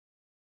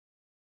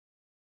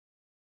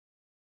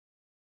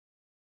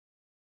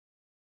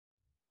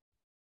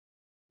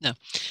Now,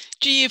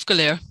 Díomh go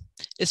léir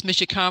is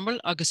Misha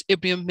Carmel agus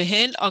Ibriam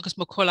Mehain agus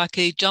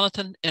Macolake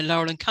Jonathan in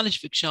Lauren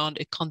Canishvik Sean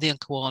e Condi and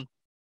Cavan.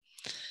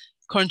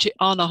 Currently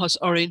Anna has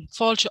orin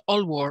fáilte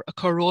allwar a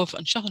Corov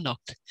and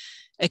Shahanacht,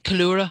 a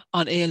Kalura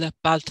on Eile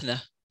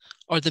Bealtaine,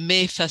 or the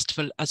May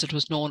Festival as it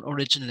was known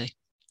originally.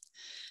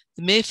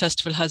 The May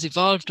Festival has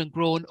evolved and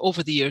grown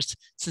over the years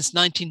since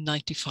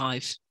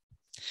 1995.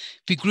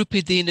 Vi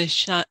grúpi dine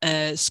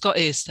sco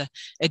éiste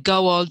ag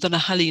gáháil donna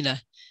halína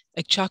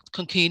ag teacht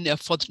chun cinn ar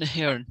fud na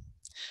hÉireann.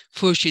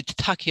 Fuair siad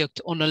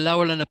takeíocht óna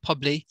leabharlann na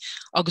poblí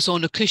agus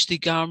óna clistí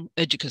garm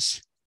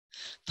éidicus.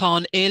 Tá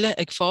an éile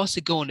ag fás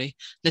i gcónaí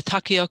le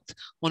takeíocht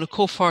óna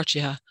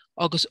cópháirtithe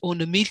agus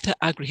óna mílta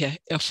agrithe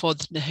ar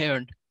fud na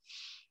hÉireann.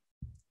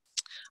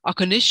 Ach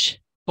anois,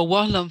 ba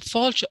bhail an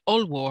fáilte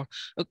allmhór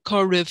a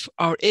chur ribh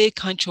our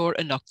cainteoir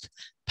anocht,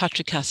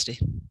 Patrick Cassidy.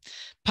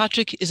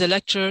 Patrick is a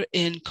lecturer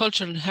in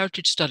Cultural and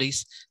Heritage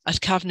Studies at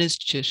Cavan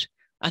Institute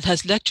and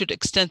has lectured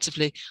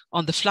extensively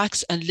on the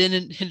flax and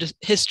linen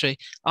history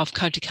of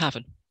County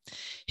Cavan.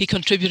 He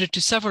contributed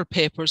to several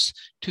papers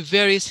to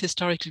various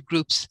historical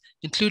groups,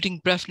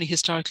 including Breffni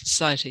Historical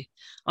Society,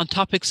 on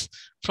topics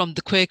from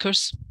the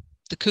Quakers,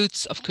 the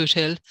Coots of Coot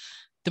Hill,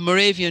 the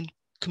Moravian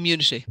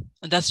community,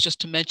 and that's just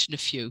to mention a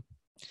few.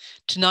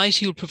 Tonight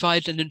he will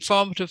provide an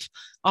informative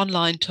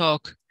online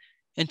talk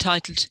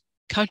entitled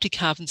County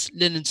Cavan's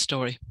Linen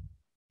Story.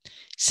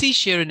 Sí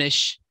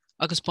Sheeranish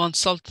agus bon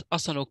sult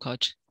as an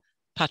ócáid.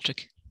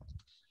 Patrick.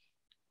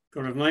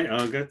 Good night,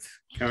 Agat,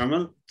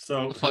 Carmel.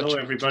 So hello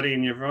everybody,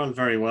 and you're all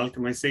very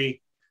welcome. I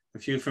see a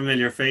few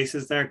familiar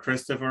faces there.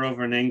 Christopher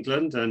over in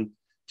England, and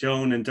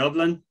Joan in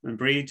Dublin, and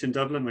Breach in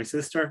Dublin, my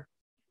sister.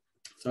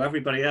 So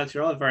everybody else,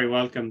 you're all very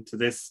welcome to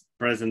this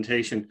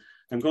presentation.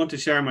 I'm going to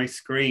share my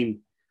screen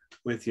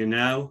with you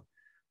now.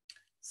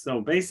 So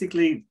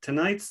basically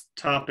tonight's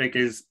topic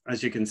is,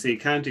 as you can see,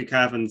 County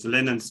Cavan's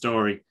linen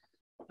story.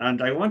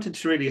 And I wanted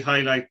to really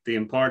highlight the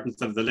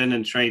importance of the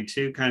linen trade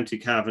to County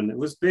Cavan. It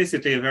was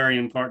basically a very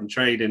important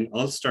trade in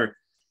Ulster,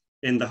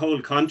 in the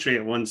whole country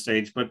at one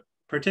stage, but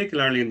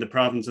particularly in the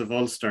province of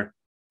Ulster.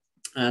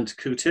 And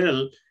Coot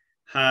Hill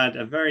had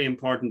a very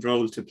important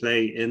role to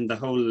play in the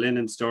whole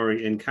linen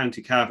story in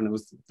County Cavan. It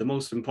was the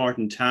most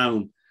important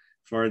town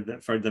for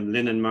the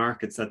linen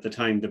markets at the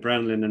time, the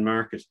brown linen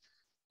market.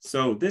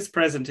 So this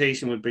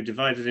presentation will be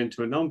divided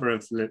into a number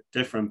of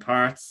different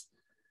parts.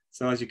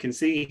 So as you can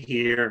see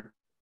here,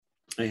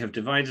 I have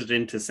divided it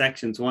into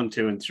sections 1,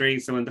 2, and 3.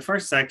 So in the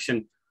first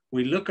section,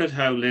 we look at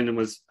how linen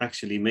was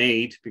actually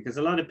made, because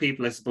a lot of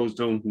people, I suppose,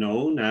 don't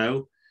know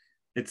now.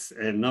 It's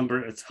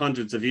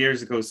hundreds of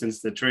years ago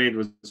since the trade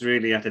was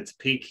really at its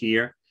peak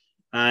here.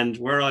 And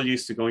we're all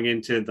used to going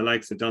into the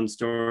likes of Dunn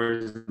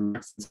stores and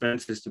Marks and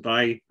Spencer's to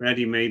buy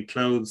ready-made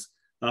clothes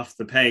off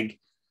the peg.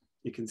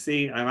 You can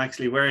see I'm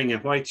actually wearing a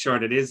white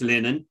shirt. It is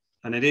linen,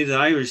 and it is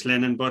Irish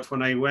linen, but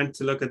when I went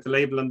to look at the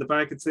label on the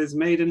back, it says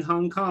made in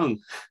Hong Kong.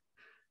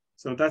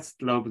 So that's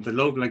the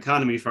local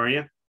economy for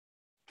you.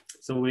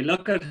 So we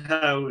look at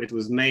how it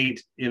was made,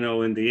 in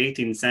the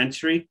 18th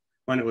century,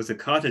 when it was a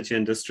cottage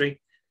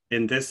industry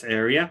in this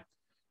area.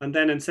 And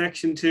then in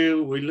section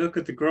 2, we look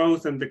at the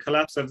growth and the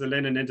collapse of the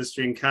linen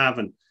industry in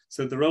Cavan.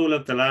 So the role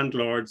of the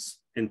landlords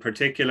in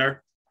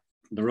particular,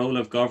 the role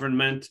of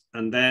government,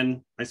 and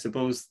then I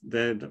suppose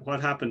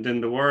what happened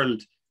in the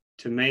world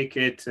to make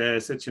it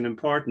such an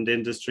important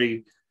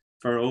industry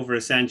for over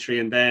a century.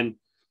 And then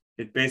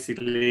it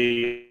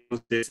basically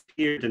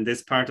disappeared in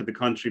this part of the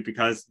country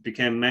because it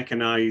became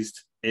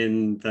mechanized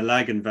in the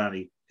Lagan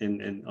Valley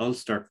in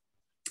Ulster.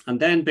 And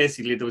then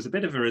basically there was a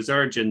bit of a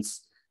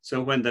resurgence.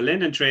 So when the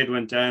linen trade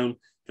went down,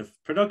 the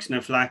production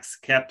of flax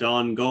kept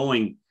on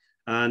going.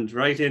 And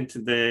right into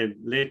the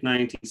late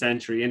 19th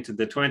century, into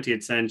the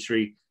 20th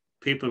century,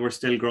 people were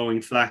still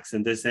growing flax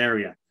in this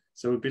area.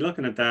 So we'll be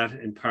looking at that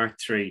in part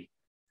 3.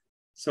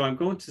 So I'm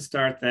going to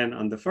start then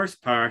on the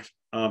first part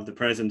of the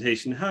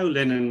presentation, how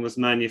linen was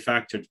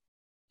manufactured.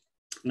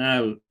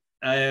 Now,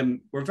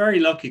 we're very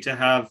lucky to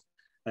have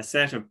a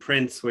set of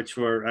prints which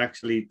were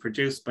actually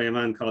produced by a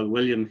man called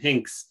William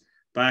Hinks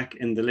back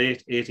in the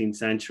late 18th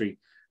century.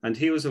 And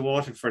he was a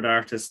Waterford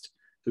artist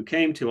who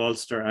came to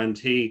Ulster, and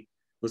he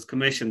was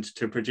commissioned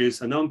to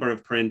produce a number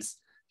of prints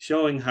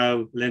showing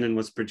how linen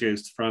was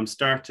produced from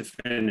start to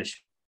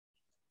finish.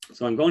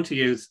 So I'm going to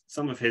use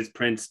some of his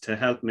prints to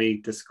help me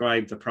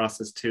describe the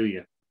process to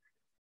you.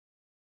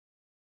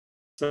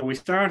 So we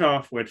start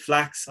off with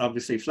flax,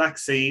 obviously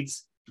flax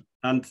seeds.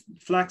 And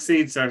flax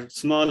seeds are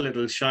small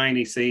little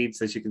shiny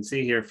seeds, as you can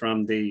see here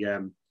from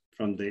the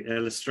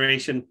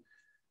illustration.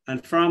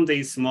 And from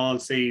these small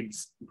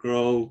seeds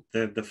grow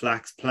the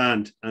flax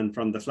plant. And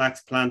from the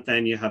flax plant,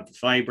 then you have the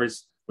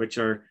fibers, which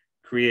are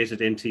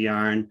created into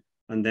yarn.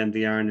 And then the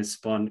yarn is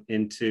spun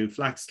into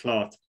flax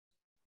cloth,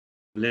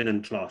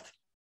 linen cloth.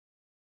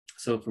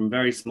 So from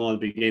very small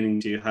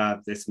beginnings, you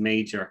have it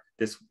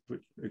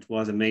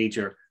was a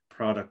major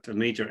product, a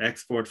major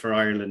export for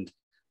Ireland,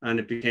 and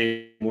it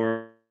became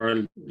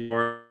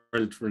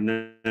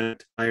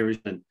world-renowned Irish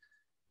linen.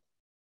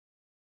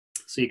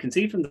 So you can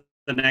see from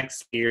the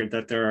next here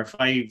that there are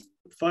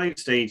 5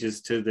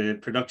 stages to the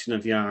production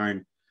of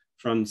yarn.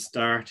 From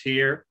start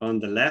here on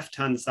the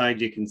left-hand side,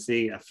 you can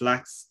see a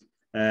flax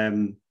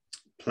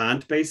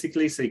plant,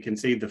 basically. So you can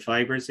see the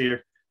fibers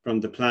here from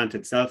the plant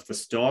itself, the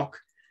stalk.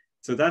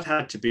 So that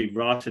had to be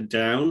rotted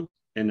down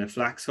in a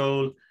flax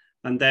hole.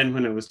 And then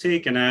when it was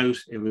taken out,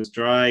 it was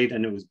dried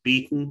and it was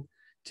beaten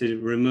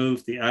to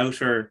remove the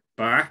outer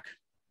bark.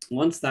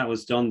 Once that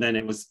was done, then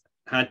it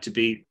had to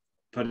be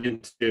put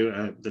into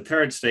the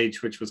 3rd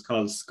stage, which was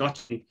called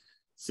scotching.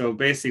 So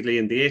basically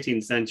in the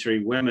 18th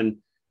century,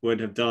 women would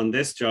have done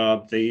this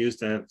job. They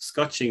used a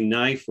scotching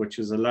knife, which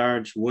was a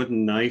large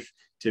wooden knife,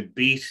 to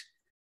beat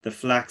the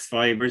flax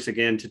fibers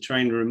again to try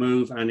and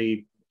remove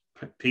any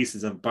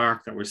pieces of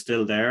bark that were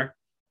still there.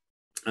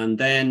 And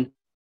then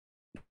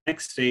the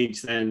next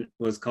stage then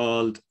was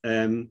called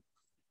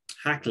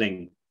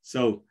hackling.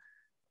 So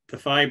the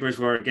fibers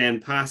were again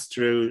passed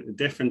through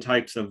different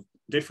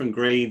different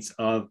grades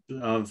of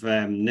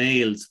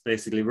nails,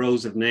 basically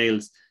rows of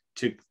nails,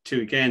 to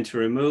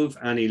remove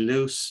any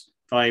loose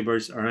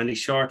fibers or any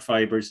short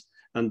fibers,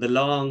 and the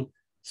long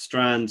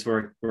strands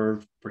were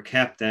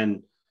kept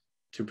then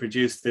to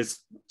produce this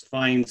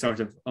fine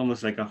sort of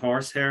almost like a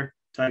horsehair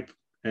type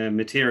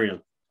material.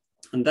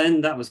 And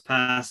then that was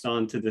passed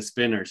on to the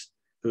spinners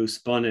who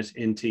spun it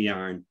into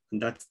yarn,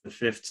 and that's the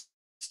 5th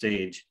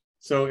stage.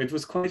 So it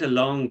was quite a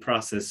long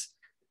process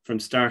from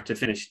start to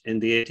finish in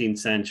the 18th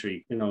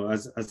century, you know,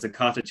 as the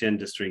cottage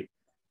industry.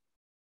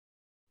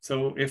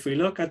 So if we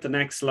look at the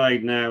next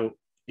slide now,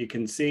 you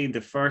can see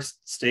the first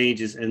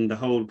stages in the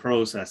whole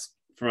process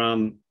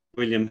from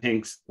William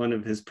Hinks, one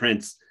of his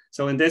prints.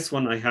 So in this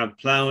one, I have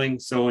ploughing,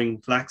 sowing,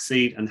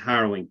 flaxseed, and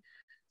harrowing.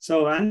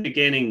 So at the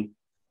beginning,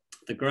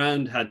 the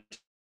ground had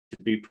to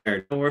be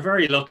prepared. So we're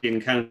very lucky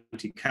in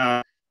County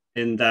Cavan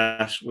in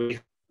that we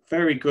have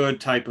very good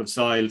type of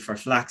soil for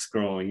flax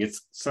growing.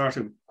 It's sort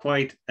of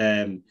quite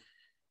heavy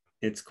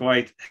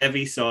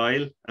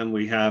soil, and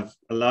we have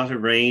a lot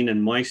of rain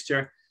and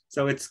moisture.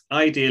 So it's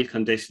ideal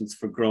conditions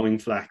for growing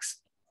flax.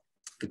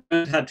 The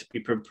ground had to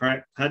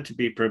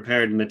be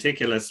prepared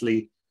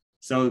meticulously.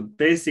 So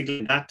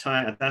basically at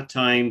that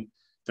time,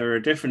 there are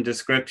different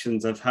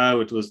descriptions of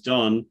how it was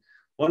done.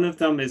 One of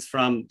them is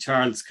from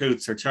Charles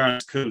Coote,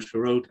 who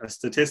wrote a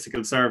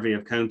statistical survey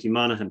of County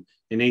Monaghan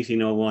in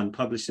 1801,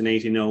 published in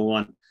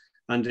 1801.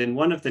 And in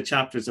one of the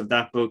chapters of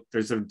that book,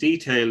 there's a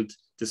detailed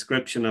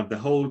description of the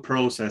whole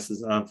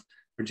processes of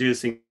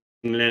producing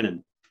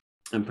linen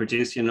and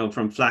produce, you know,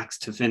 from flax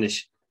to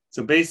finish.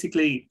 So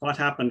basically what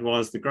happened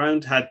was the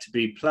ground had to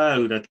be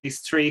ploughed at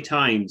least 3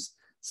 times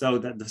so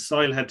that the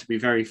soil had to be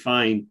very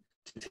fine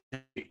to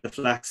take the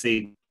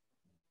flaxseed.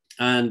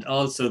 And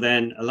also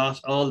then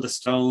all the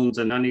stones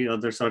and any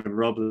other sort of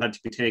rubble had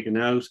to be taken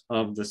out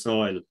of the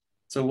soil.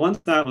 So once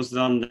that was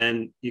done,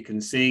 then you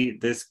can see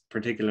this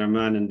particular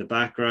man in the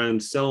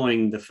background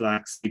sowing the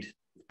flaxseed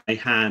by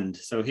hand.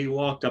 So he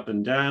walked up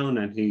and down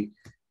and he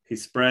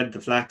spread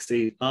the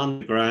flaxseed on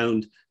the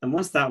ground. And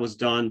once that was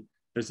done,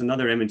 there's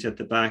another image at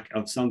the back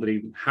of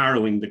somebody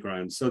harrowing the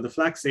ground. So the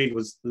flaxseed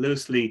was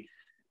loosely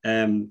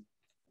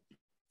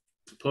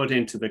put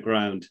into the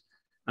ground.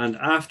 And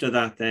after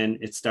that, then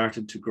it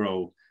started to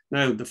grow.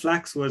 Now, the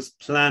flax was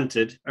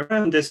planted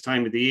around this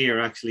time of the year,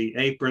 actually,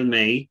 April,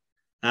 May,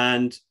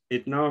 and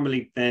it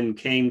normally then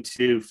came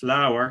to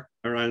flower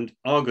around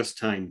August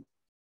time.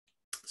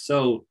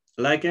 So,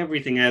 like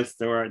everything else,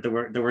 there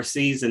were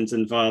seasons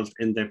involved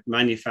in the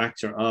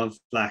manufacture of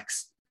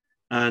flax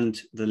and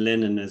the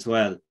linen as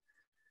well.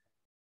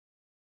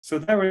 So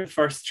there were the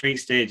first 3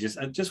 stages.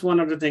 And just one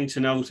other thing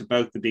to note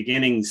about the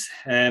beginnings.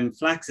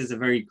 Flax is a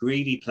very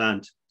greedy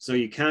plant. So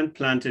you can't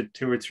plant it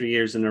 2 or 3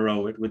 years in a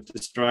row. It would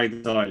destroy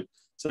the soil.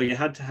 So you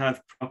had to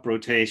have crop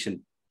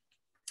rotation.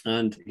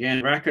 And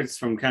again, records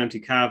from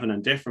County Cavan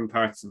and different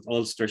parts of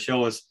Ulster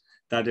show us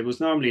that it was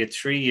normally a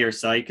 3-year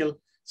cycle.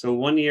 So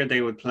 1 year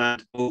they would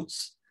plant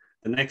oats,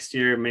 the next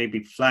year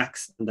maybe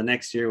flax, and the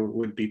next year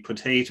would be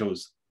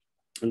potatoes.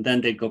 And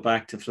then they'd go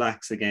back to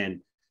flax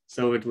again.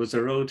 So it was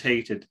a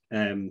rotated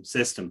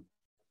system.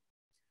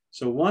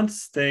 So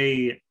once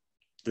the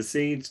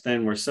seeds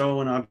then were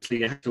sown,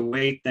 obviously you had to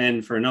wait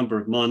then for a number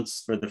of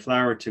months for the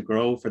flower to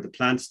grow, for the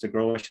plants to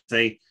grow, I should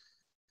say.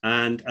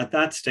 And at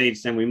that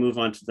stage, then we move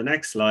on to the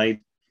next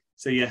slide.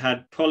 So you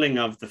had pulling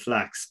of the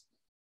flax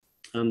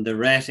and the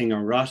retting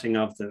or rotting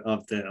of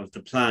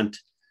the plant.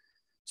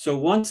 So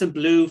once a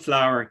blue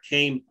flower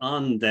came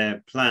on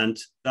the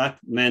plant, that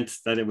meant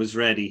that it was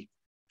ready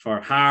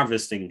for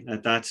harvesting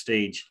at that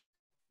stage.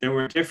 There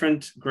were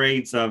different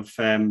grades of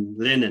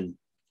linen.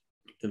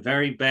 The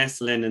very best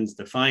linens,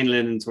 the fine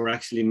linens, were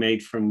actually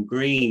made from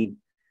green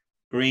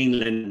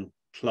linen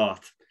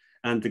cloth.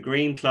 And the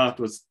green cloth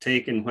was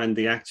taken when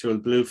the actual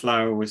blue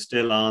flower was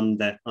still on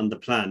the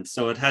plant.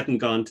 So it hadn't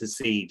gone to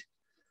seed.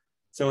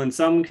 So in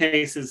some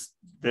cases,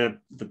 the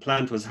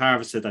plant was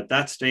harvested at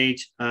that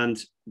stage.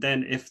 And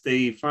then if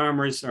the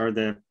farmers or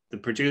the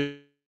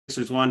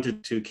producers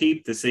wanted to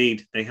keep the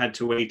seed, they had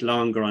to wait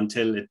longer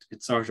until it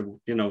sort of,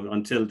 you know,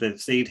 until the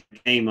seed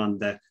came on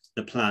the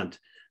plant,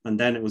 and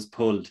then it was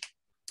pulled.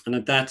 And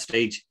at that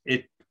stage,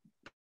 it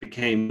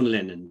became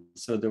linen.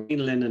 So the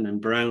green linen and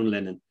brown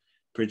linen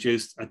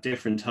produced at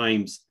different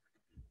times.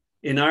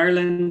 In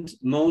Ireland,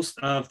 most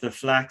of the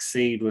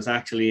flaxseed was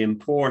actually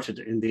imported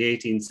in the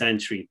 18th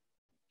century.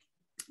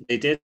 They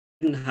didn't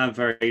have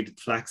varied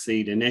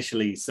flaxseed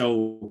initially.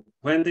 So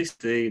when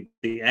the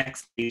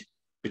export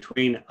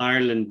between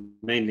Ireland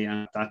mainly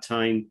at that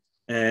time,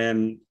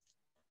 the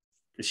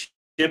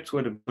ships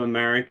would have come to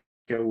America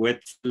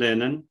with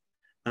linen,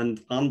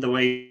 and on the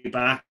way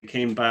back,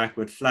 came back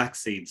with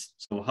flax seeds.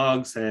 So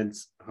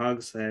hogsheads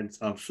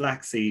of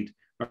flaxseed,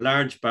 or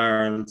large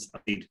barrels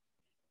of seed,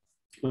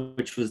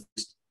 which was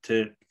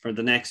for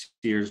the next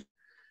years.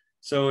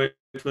 So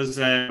it was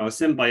a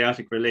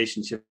symbiotic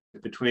relationship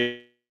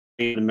between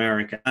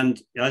America.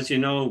 And as you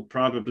know,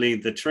 probably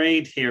the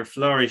trade here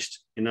flourished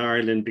in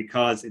Ireland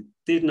because it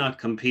did not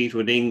compete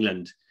with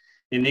England.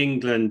 In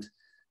England,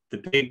 the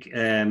big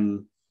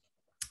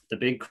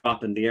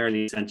crop in the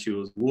early century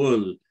was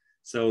wool.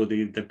 So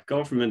the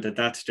government at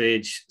that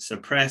stage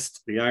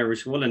suppressed the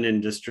Irish woolen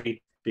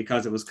industry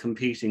because it was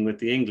competing with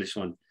the English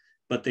one.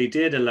 But they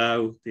did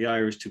allow the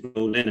Irish to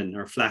grow linen,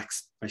 or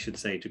flax, I should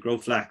say, to grow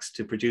flax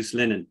to produce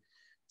linen.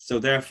 So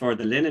therefore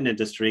the linen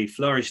industry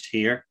flourished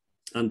here,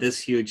 and this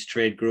huge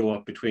trade grew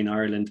up between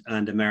Ireland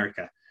and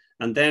America.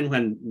 And then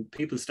when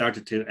people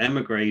started to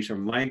emigrate or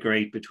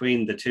migrate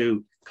between the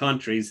two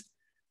countries,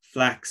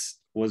 flax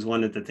was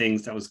one of the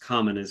things that was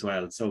common as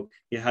well. So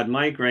you had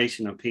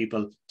migration of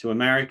people to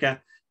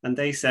America, and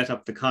they set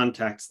up the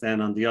contacts then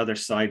on the other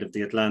side of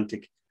the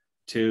Atlantic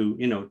to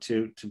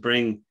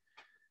bring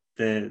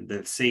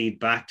the seed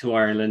back to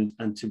Ireland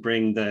and to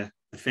bring the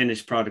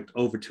finished product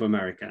over to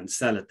America and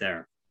sell it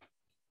there.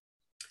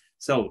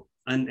 So,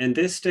 and in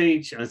this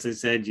stage, as I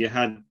said, you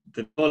had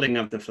the pulling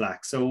of the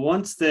flax. So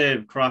once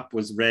the crop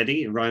was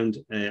ready around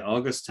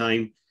August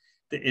time,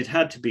 it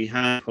had to be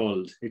hand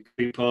pulled. It could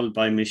be pulled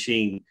by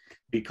machine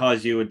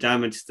because you would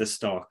damage the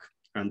stalk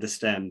and the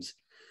stems.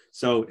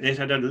 So it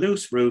had a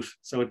loose root,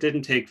 so it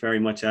didn't take very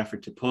much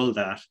effort to pull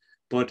that,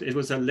 but it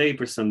was a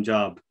laborsome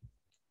job.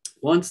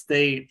 Once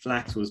the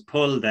flax was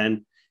pulled,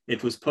 then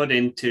it was put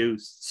into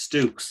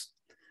stooks,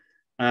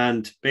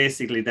 and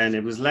basically then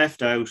it was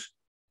left out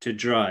to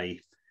dry.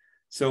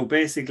 So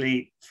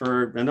basically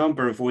for a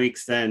number of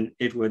weeks then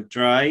it would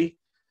dry,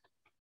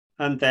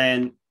 and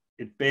then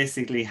it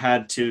basically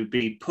had to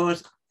be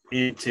put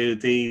into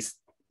these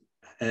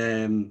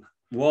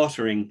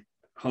watering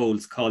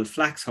holes called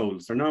flax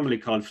holes. They're normally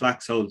called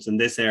flax holes in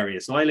this area.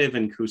 So I live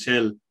in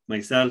Cootehill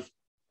myself,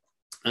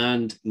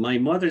 and my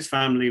mother's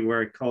family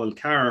were called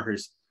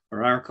Carrahers,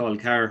 or are called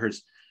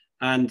Carrahers,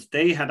 and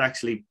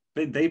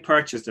they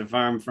purchased a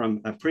farm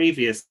from a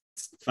previous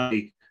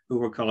family who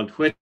were called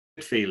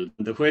Whitfield.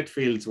 The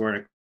Whitfields were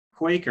a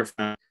Quaker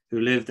family who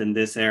lived in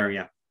this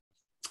area.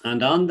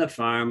 And on the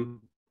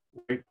farm,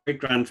 my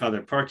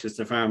great-grandfather purchased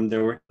the farm,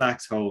 there were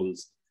flax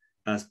holes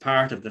as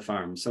part of the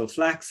farm. So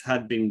flax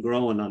had been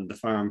grown on the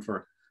farm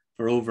for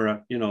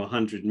over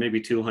 100,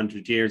 maybe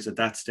 200 years at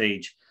that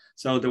stage.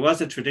 So there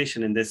was a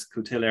tradition in this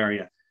Cootehill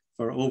area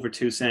for over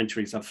 2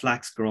 centuries of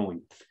flax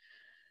growing.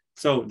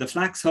 So the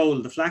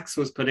flax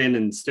was put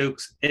in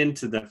stooks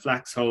into the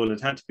flax hole.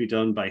 It had to be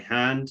done by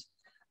hand,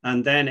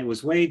 and then it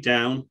was weighed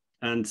down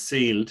and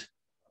sealed.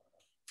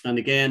 And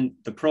again,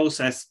 the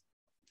process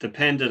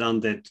depended on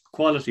the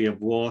quality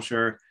of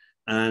water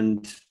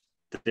and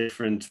the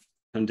different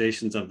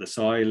conditions of the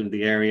soil in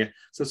the area.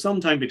 So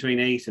sometime between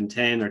 8 and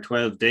 10 or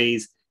 12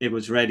 days, it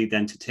was ready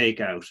then to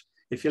take out.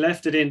 If you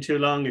left it in too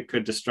long, it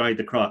could destroy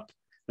the crop.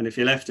 And if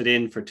you left it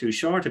in for too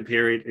short a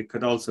period, it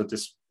could also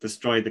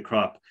destroy the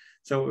crop.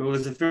 So it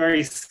was a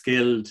very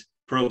skilled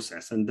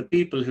process. And the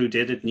people who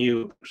did it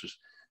knew about it.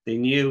 They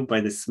knew by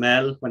the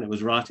smell when it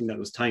was rotting that it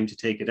was time to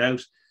take it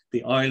out.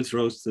 The oils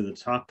rose to the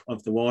top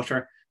of the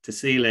water to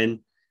seal in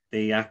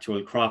the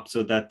actual crop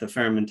so that the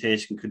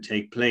fermentation could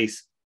take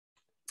place.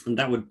 And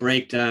that would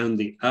break down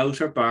the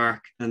outer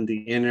bark and the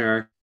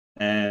inner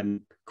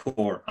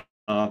core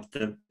of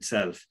the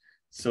self.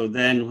 So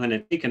then when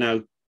it's taken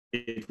out,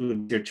 it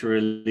would be to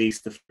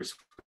release the first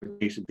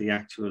of the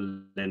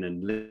actual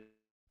linen.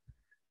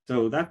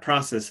 So that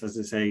process, as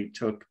I say,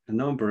 took a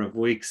number of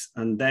weeks,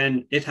 and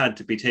then it had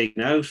to be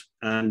taken out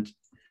and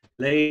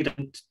laid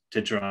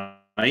to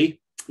dry.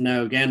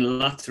 Now, again,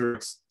 lots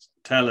of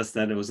tell us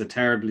that it was a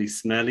terribly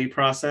smelly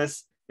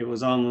process. It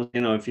was almost,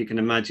 if you can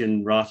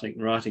imagine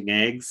rotting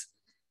eggs,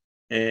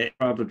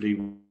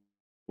 probably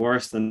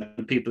worse than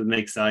people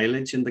make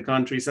silage in the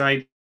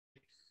countryside.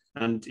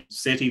 And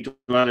city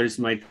dwellers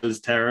might feel it's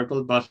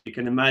terrible, but you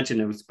can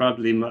imagine it was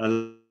probably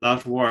a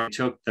lot worse.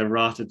 They took the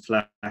rotted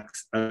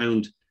flax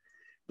around,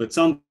 but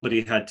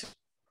somebody had to.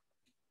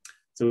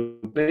 So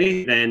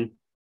then,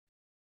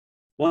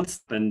 once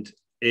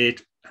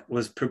it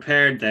was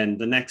prepared then,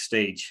 the next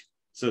stage.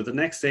 So the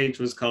next stage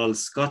was called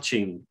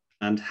scotching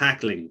and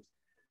hackling.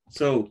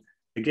 So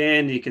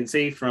again, you can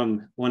see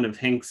from one of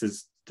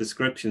Hinks's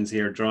descriptions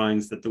here,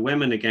 drawings, that the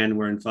women again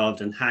were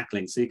involved in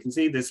hackling. So you can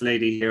see this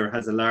lady here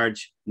has a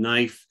large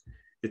knife.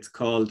 It's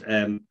called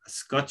a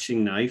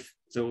scotching knife.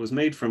 So it was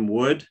made from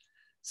wood,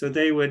 So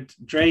they would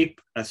drape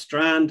a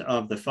strand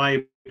of the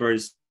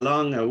fibers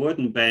along a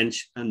wooden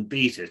bench and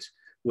beat it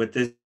with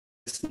this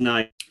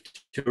knife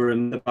to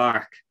remove the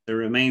bark, the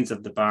remains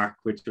of the bark,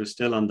 which was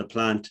still on the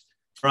plant,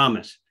 from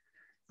it.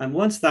 And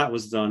once that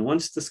was done,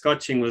 once the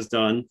scotching was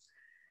done,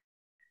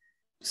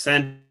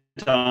 sent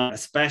on a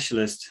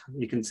specialist.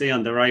 You can see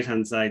on the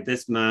right-hand side,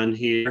 this man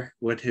here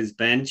with his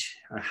bench,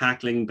 a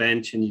hackling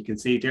bench, and you can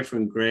see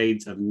different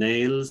grades of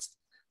nails.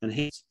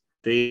 And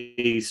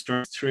they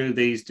struck through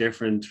these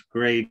different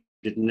graded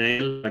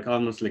nails, like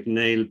almost like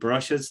nail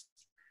brushes,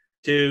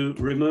 to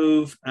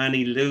remove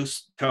any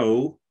loose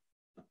toe,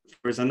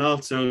 and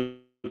also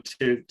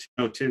to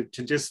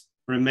just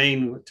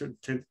remain,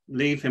 to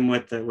leave him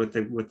with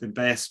the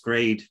best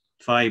grade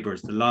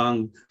fibers, the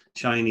long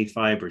shiny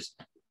fibers.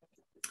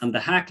 And the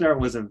hackler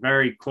was a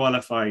very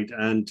qualified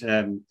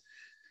and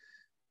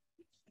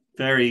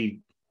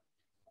very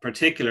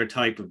particular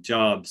type of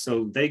job.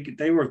 So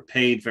they were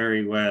paid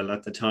very well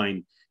at the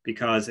time,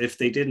 because if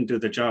they didn't do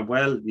the job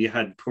well, you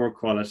had poor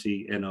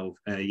quality,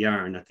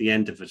 yarn at the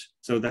end of it.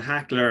 So the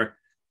hackler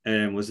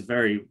was a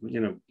very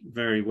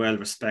well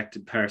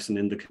respected person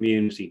in the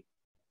community.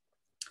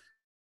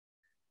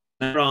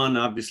 Later on,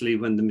 obviously,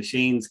 when the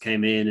machines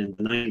came in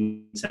the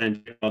 19th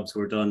century, jobs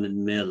were done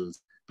in mills.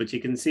 But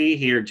you can see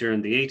here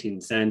during the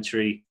 18th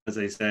century, as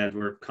I said,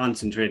 we're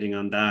concentrating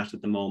on that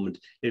at the moment.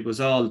 It was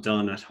all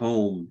done at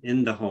home,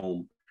 in the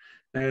home.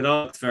 Now, it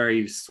all looks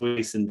very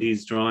Swiss in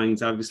these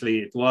drawings. Obviously,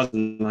 it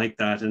wasn't like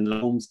that in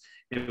homes.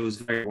 It was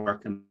very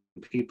work, and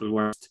people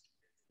worked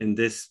in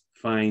this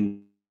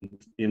fine,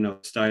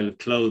 style of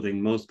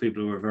clothing. Most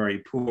people were very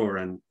poor,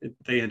 and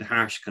they had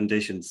harsh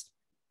conditions.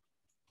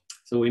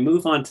 So we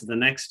move on to the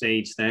next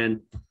stage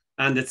then,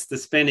 and it's the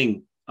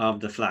spinning of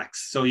the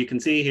flax. So you can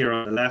see here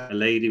on the left, a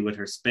lady with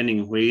her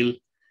spinning wheel,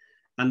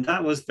 and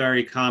that was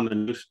very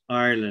common in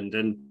Ireland,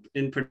 and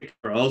in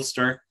particular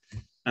Ulster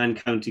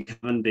and County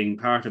Cavan being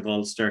part of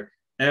Ulster.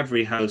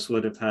 Every house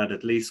would have had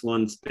at least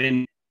one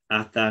spin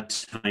at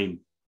that time.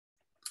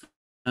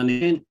 And you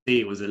can see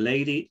it was a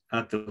lady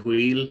at the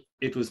wheel.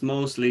 It was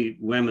mostly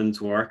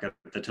women's work at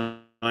the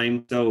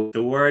time. So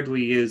the word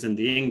we use in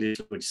the English,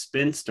 which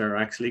spinster,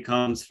 actually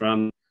comes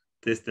from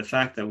the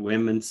fact that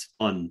women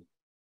spun.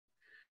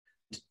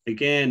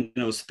 Again,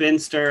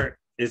 spinster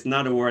is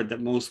not a word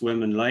that most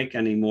women like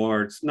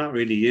anymore. It's not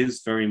really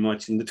used very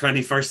much in the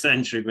 21st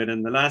century, but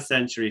in the last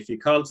century, if you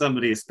called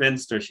somebody a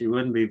spinster, she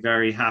wouldn't be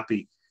very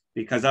happy,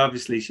 because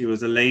obviously she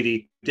was a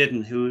lady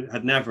who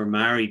had never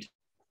married.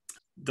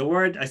 The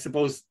word, I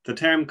suppose, the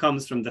term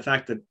comes from the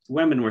fact that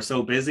women were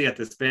so busy at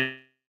the spinning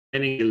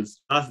wheels,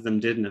 a lot of them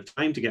didn't have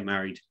time to get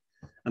married,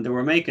 and they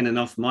were making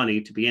enough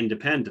money to be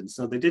independent,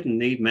 so they didn't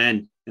need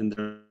men in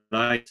their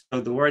life.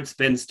 So the word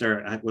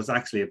spinster was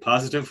actually a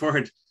positive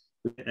word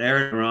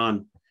earlier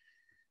on.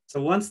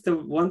 So once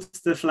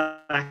the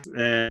flax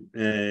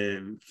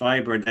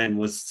fiber then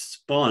was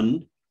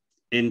spun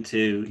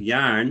into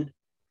yarn,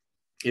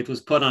 it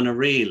was put on a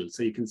reel.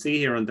 So you can see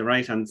here on the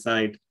right hand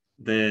side,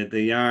 the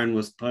yarn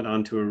was put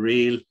onto a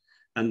reel,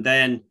 and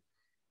then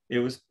it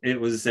was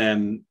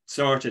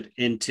sorted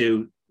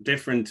into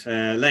different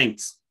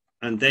lengths,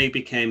 and they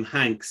became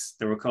hanks.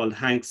 They were called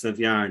hanks of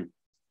yarn,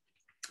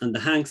 and the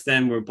hanks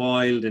then were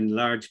boiled in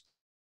large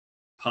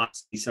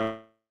pots, sort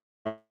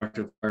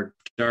of, or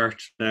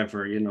dirt,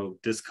 whatever,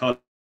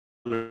 discoloring,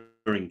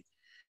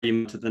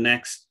 to the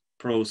next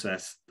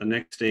process, the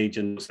next stage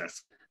in the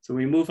process. So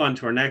we move on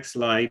to our next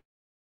slide,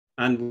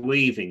 and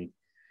weaving.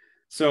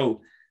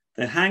 So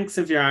the hanks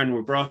of yarn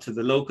were brought to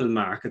the local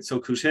market. So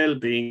Cootehill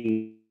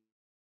being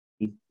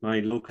my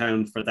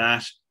locale for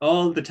that,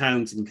 all the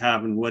towns in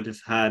Cavan would have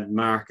had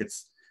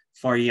markets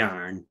for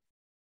yarn,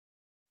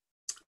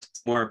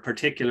 more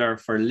particular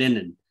for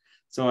linen.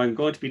 So I'm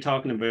going to be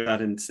talking about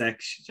that in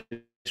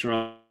section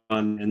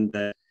on in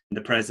the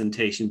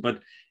presentation.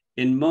 But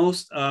in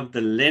most of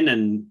the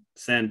linen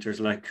centres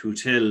like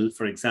Cootehill,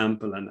 for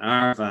example, and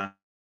Arva,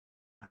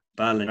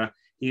 Ballina,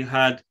 you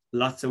had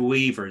lots of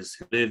weavers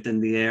who lived in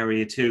the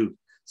area too.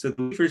 So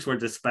the weavers were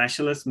the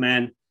specialist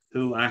men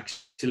who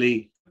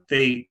actually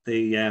the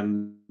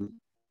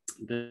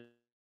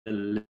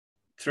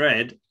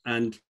thread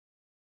and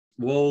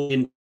wove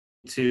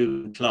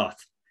into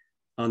cloth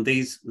on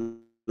these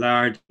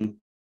large.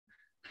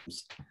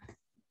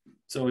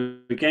 So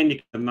again, you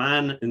get the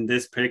man in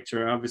this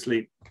picture.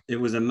 Obviously, it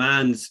was a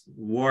man's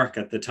work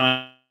at the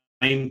time.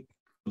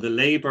 The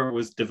labor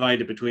was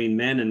divided between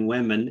men and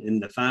women in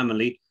the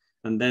family.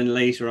 And then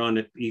later on,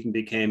 it even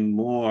became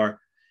more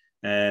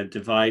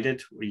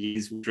divided. We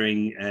used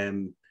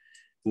during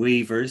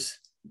weavers.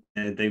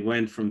 They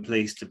went from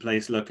place to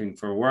place looking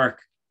for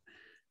work.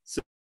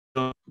 So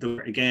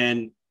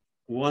again,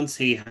 once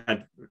he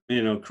had,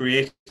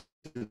 created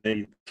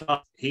the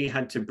cloth, he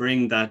had to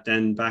bring that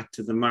then back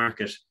to the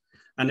market.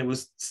 And it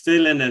was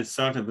still in a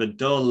sort of a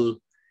dull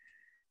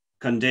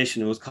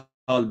condition. It was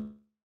called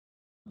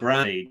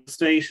brown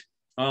state,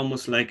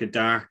 almost like a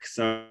dark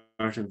sort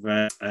of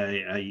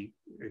a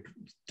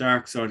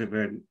dark sort of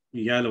a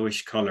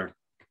yellowish color.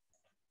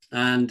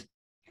 And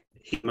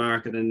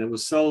market, and it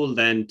was sold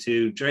then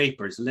to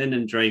drapers,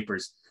 linen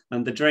drapers,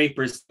 and the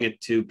drapers get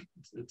to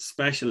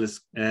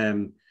specialist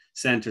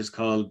centres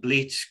called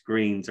bleach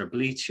screens or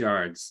bleach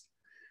yards,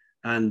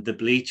 and the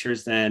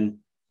bleachers then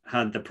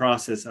had the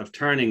process of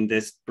turning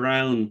this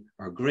brown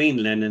or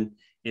green linen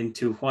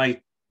into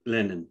white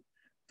linen,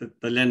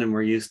 the linen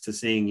we're used to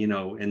seeing, you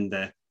know, in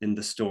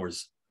the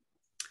stores.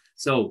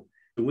 So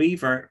the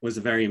weaver was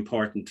a very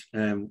important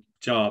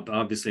job,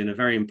 obviously, and a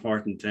very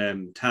important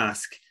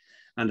task.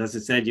 And as I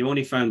said, you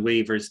only found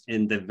weavers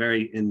in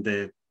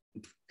the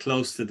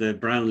close to the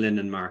brown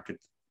linen market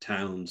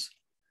towns.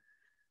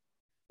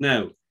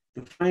 Now,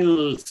 the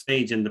final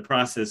stage in the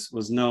process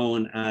was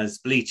known as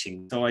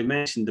bleaching. So I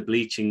mentioned the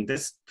bleaching.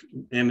 This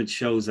image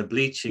shows a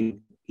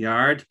bleaching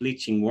yard,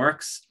 bleaching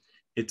works.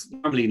 It's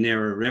normally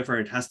near a river.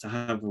 It has to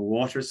have a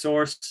water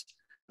source.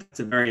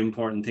 That's a very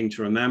important thing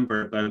to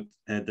remember about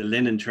the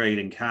linen trade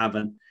in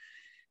Cavan.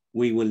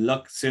 We will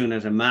look soon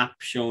at a map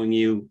showing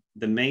you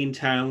the main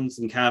towns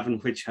in Cavan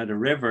which had a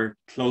river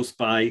close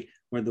by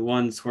were the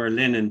ones where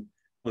linen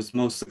was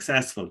most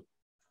successful,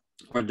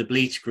 where the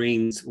bleach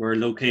greens were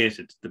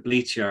located, the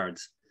bleach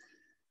yards.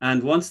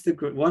 And once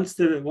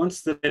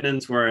the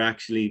linens were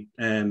actually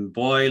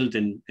boiled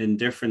in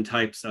different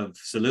types of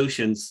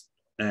solutions,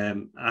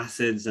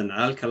 acids and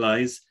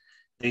alkalis,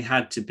 they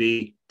had to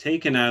be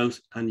taken out,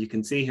 and you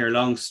can see here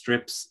long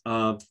strips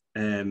of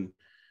the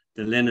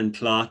linen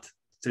cloth.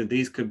 So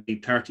these could be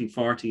 30,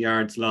 40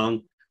 yards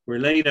long, were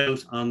laid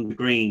out on the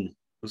green.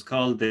 It was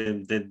called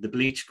the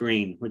bleach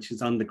green, which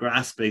is on the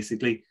grass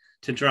basically,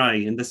 to dry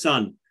in the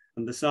sun.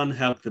 And the sun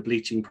helped the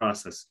bleaching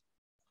process.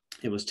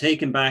 It was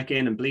taken back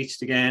in and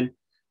bleached again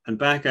and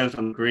back out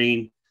on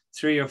green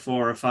 3 or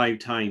 4 or 5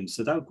 times.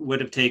 So that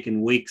would have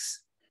taken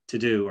weeks to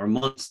do, or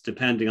months,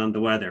 depending on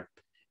the weather,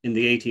 in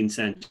the 18th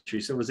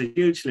century. So it was a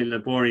hugely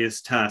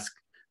laborious task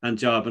and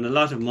job, and a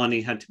lot of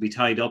money had to be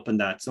tied up in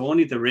that. So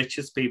only the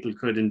richest people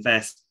could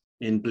invest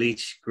in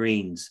bleach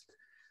greens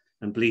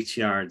and bleach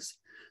yards.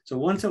 So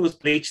once it was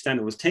bleached, then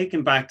it was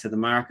taken back to the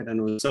market and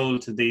it was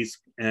sold to these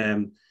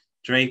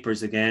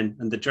drapers again,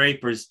 and the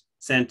drapers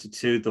sent it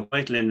to the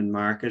white linen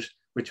market,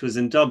 which was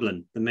in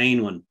Dublin, the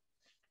main one.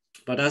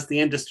 But as the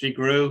industry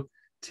grew,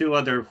 2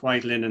 other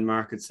white linen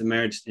markets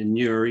emerged in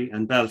Newry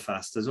and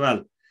Belfast as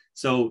well.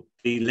 So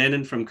the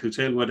linen from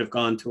Cootill would have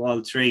gone to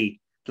all 3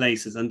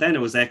 places, and then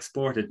it was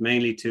exported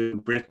mainly to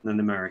Britain and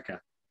America,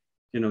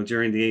 you know,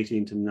 during the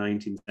 18th and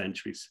 19th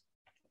centuries.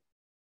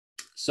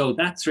 So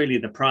that's really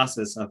the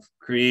process of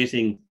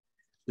creating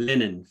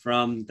linen,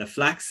 from the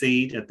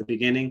flaxseed at the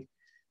beginning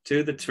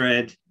to the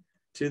thread,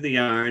 to the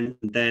yarn,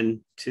 and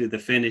then to the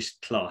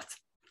finished cloth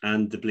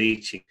and the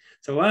bleaching.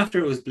 So after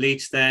it was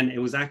bleached, then it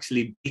was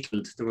actually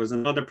beetled. There was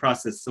another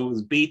process. So it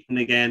was beaten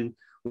again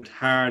with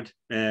hard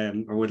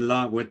or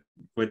with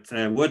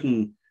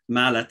wooden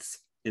mallets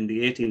in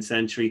the 18th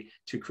century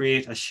to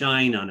create a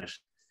shine on it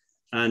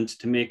and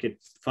to make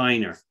it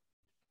finer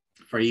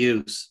for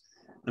use.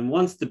 And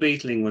once the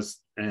beetling was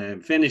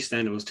finished,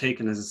 then it was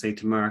taken, as I say,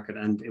 to market,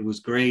 and it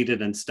was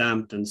graded and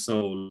stamped and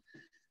sold.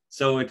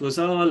 So it was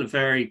all a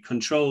very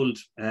controlled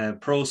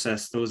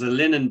process. There was a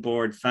linen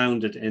board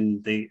founded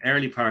in the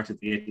early part of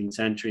the 18th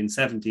century in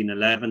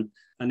 1711,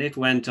 and it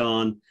went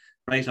on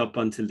right up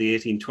until the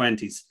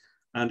 1820s.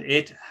 And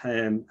it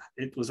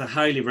was a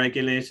highly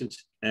regulated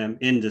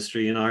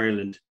industry in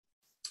Ireland.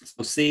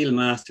 So seal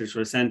masters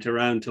were sent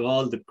around to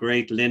all the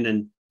great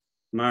linen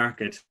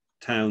market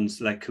towns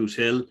like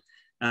Cootill,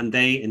 and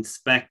they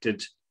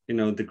inspected, you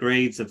know, the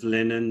grades of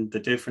linen, the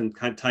different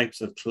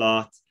types of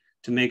cloth,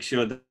 to make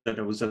sure that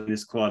it was of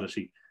this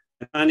quality.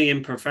 If any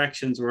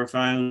imperfections were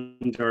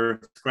found or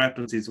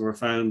discrepancies were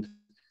found,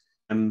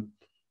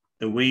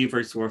 the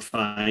weavers were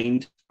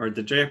fined, or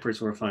the drapers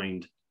were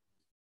fined.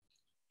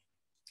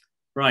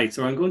 Right,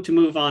 so I'm going to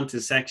move on to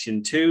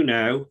section 2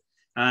 now.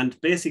 And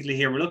basically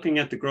here we're looking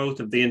at the growth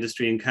of the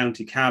industry in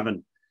County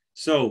Cavan.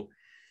 So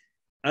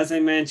as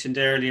I mentioned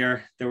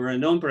earlier, there were a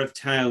number of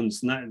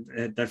towns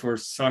that were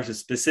sort of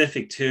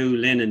specific to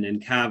linen in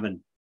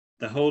Cavan.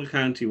 The whole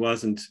county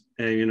wasn't,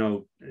 you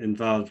know,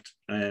 involved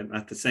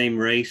at the same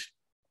rate.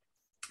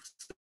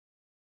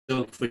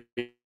 So if we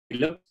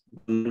look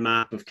at the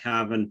map of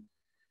Cavan,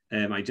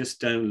 I just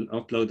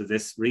uploaded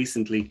this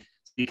recently.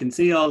 You can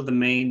see all the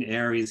main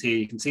areas here.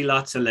 You can see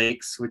lots of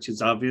lakes, which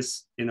is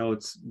obvious. You know,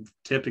 it's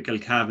typical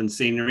Cavan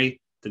scenery,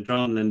 the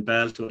Drumlin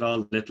Belt with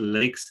all the little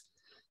lakes.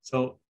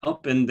 So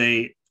up in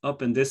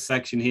this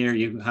section here,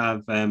 you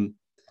have Cootill,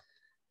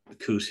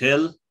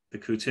 the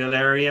Cootill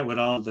area with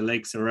all the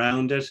lakes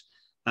around it.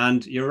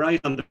 And you're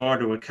right on the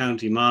border with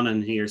County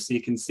Monaghan here. So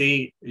you can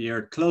see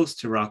you're close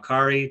to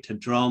Rockcorry, to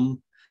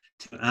Drum,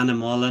 to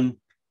Annamullen,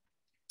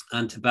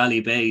 and to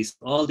Ballybase.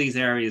 All these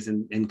areas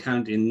in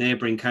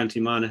neighbouring County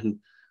Monaghan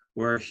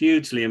were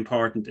hugely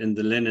important in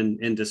the linen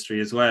industry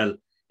as well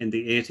in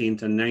the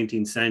 18th and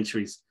 19th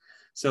centuries.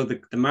 So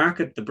the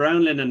market, the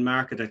brown linen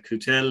market at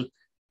Cootill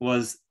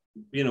was,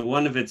 you know,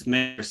 one of its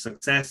major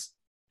successes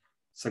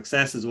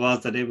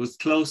was that it was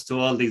close to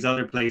all these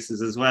other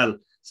places as well.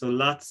 So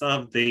lots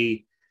of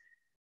the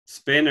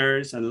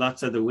spinners and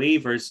lots of the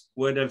weavers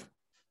would have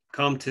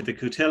come to the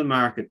Cootill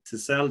market to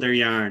sell their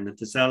yarn and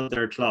to sell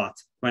their cloth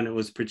when it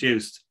was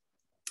produced.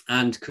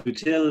 And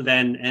Cootill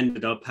then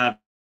ended up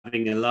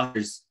having a lot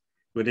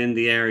within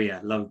the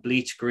area, a lot of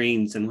bleach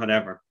greens and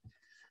whatever.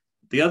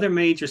 The other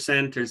major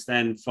centres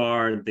then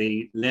for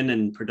the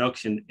linen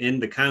production in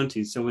the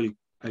county, so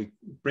I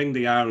bring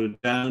the arrow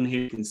down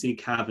here, you can see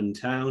Cavan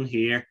town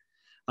here.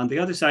 On the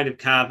other side of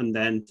Cavan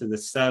then, to the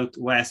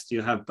southwest,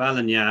 you have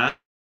Bealtaine.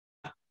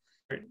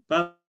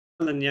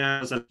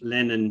 Bealtaine was a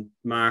linen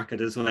market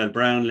as well,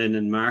 brown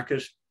linen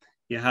market.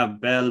 You have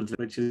Bealtaine,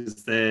 which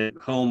is the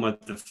home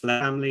of the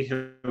family,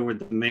 who were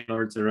the main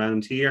lords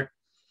around here.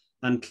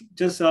 And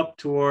just up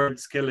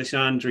towards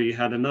Killashandra, you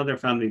had another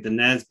family, the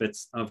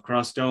Nesbits of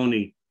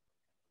Crostoni.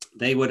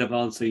 They would have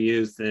also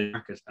used the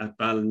market at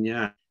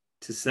Bealtaine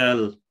to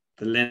sell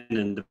the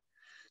linen.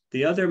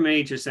 The other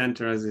major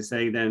centre, as I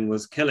say then,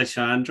 was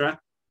Killashandra.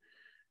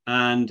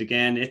 And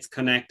again, it's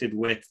connected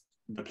with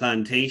the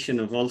plantation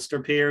of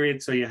Ulster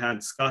period. So you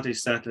had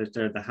Scottish settlers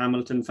there, the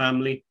Hamilton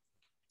family.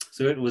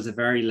 So it was a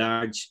very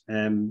large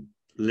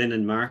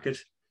linen market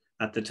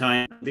at the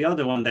time. The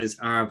other one that is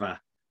Arva,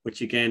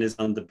 which again is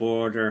on the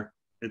border.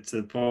 It's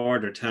a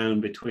border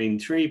town between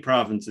three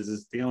provinces.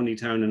 It's the only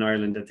town in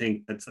Ireland, I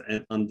think, that's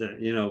on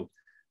the,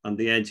 on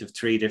the edge of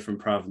three different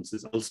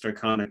provinces, Ulster,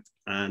 Connacht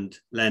and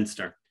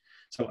Leinster.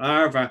 So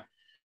Arva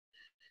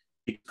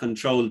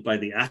controlled by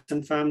the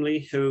Atton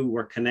family, who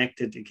were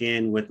connected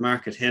again with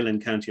Market Hill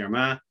in County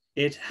Armagh.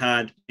 It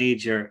had a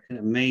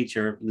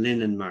major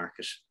linen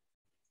market.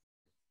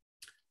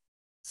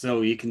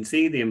 So you can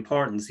see the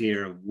importance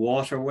here of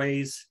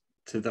waterways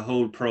to the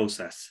whole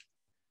process.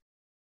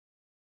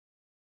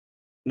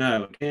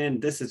 Now, again,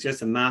 this is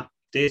just a map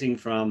dating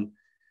from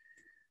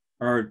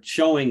or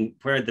showing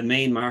where the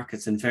main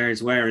markets and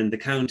fairs were in the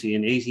county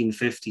in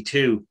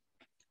 1852.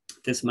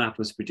 This map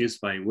was produced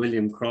by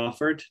William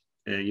Crawford,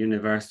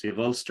 University of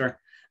Ulster.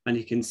 And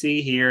you can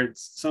see here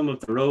some of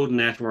the road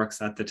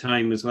networks at the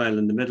time as well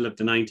in the middle of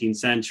the 19th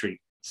century.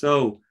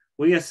 So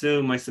we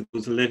assume, I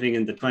suppose, living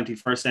in the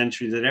 21st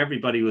century that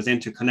everybody was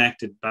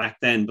interconnected back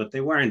then, but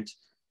they weren't.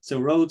 So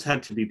roads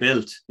had to be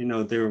built,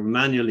 they were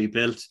manually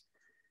built.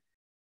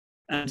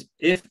 And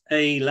if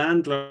a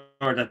landlord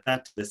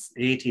at this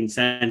 18th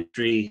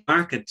century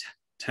market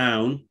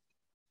town,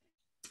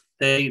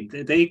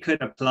 they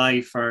could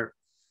apply for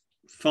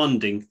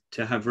funding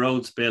to have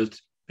roads built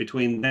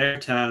between their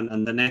town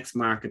and the next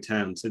market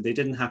town. So they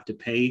didn't have to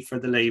pay for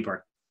the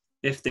labor.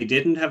 If they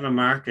didn't have a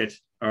market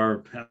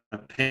or a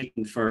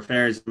patent for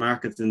fairs and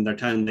markets in their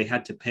town, they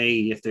had to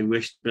pay if they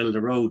wished to build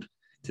a road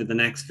to the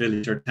next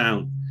village or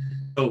town.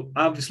 So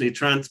obviously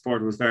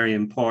transport was very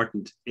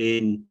important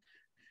in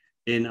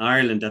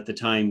Ireland at the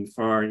time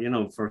for,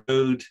 for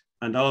food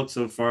and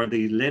also for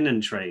the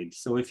linen trade.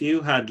 So if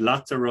you had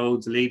lots of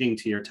roads leading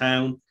to your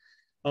town,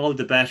 all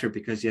the better,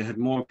 because you had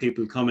more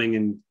people coming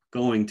and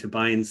going to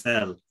buy and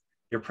sell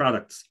your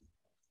products.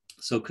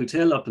 So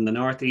Cootill up in the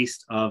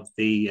northeast of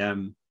the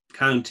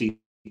county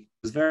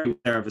was very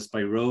serviced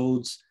by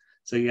roads.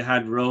 So you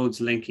had roads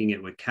linking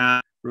it with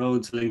Cavan,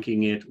 roads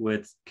linking it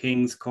with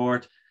King's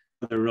Court,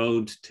 the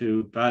road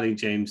to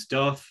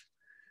Ballyjamesduff,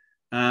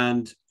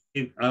 and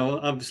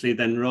obviously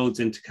then roads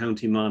into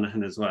County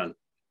Monaghan as well.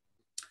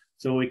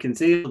 So we can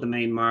see all the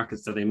main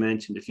markets that I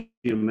mentioned a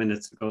few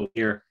minutes ago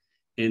here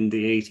in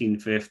the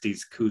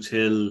 1850s,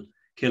 Cootill,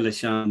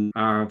 Killashan,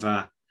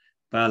 Arva,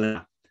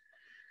 Bala,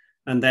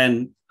 and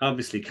then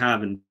obviously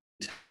Cavan,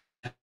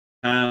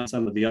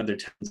 some of the other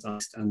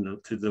towns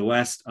and to the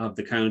west of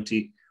the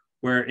county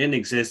were in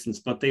existence,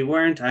 but they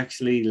weren't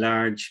actually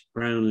large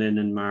brown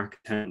linen market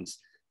towns.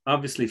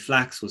 Obviously,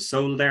 flax was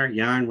sold there,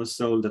 yarn was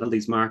sold at all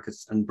these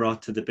markets and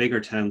brought to the bigger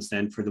towns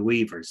then for the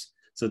weavers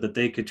so that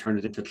they could turn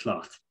it into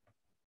cloth.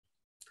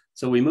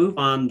 So we move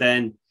on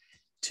then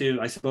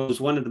to, I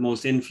suppose, one of the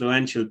most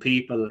influential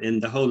people in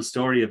the whole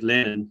story of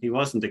linen. He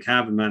wasn't a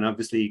Cavan man,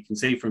 obviously, you can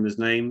see from his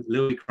name,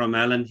 Louis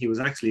Crommelin. He was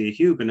actually a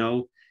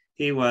Huguenot.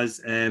 He was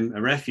a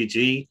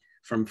refugee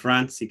from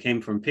France. He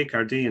came from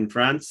Picardy in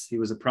France. He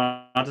was a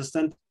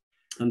Protestant,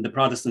 and the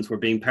Protestants were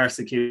being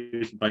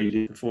persecuted by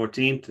Louis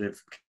XIV, the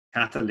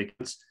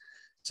Catholics.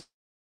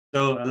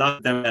 So a lot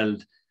of them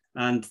held,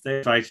 and they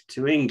invited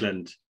to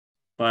England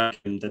by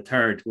the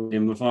third,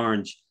 William of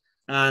Orange.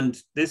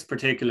 And this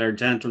particular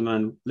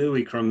gentleman,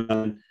 Louis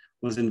Crommelin,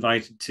 was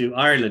invited to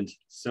Ireland,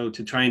 so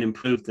to try and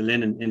improve the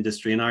linen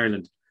industry in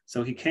Ireland.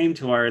 So he came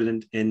to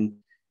Ireland in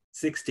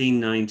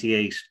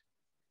 1698,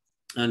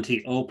 and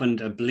he opened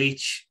a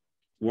bleach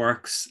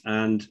works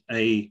and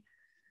a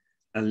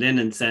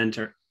linen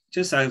centre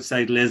just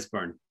outside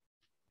Lisburn.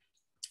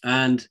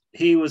 And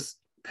he was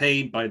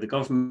paid by the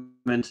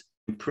government to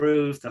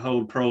improve the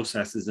whole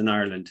processes in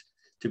Ireland,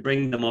 to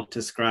bring them up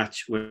to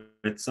scratch with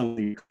some of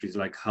the countries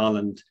like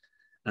Holland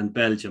and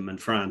Belgium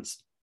and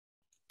France.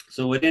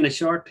 So within a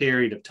short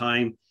period of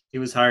time, he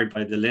was hired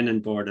by the Linen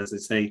Board, as I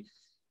say,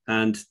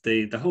 and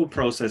the whole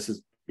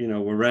processes,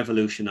 were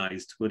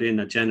revolutionized within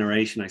a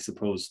generation, I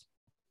suppose.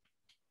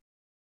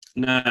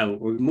 Now,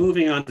 we're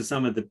moving on to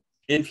some of the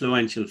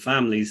influential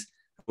families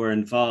who were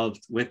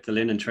involved with the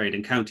linen trade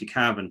in County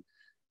Cavan.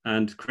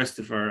 And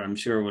Christopher, I'm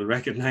sure, will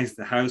recognize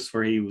the house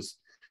where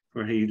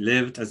he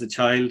lived as a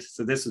child.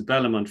 So this was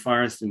Bellamont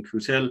Forest in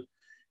Cootehill.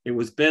 It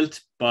was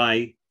built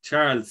by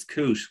Charles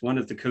Coote, one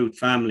of the Coote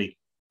family.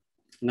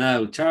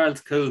 Now,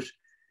 Charles Coote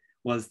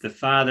was the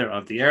father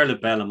of the Earl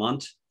of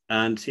Bellamont,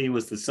 and he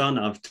was the son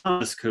of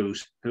Thomas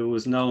Coote, who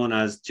was known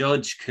as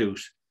Judge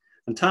Coote.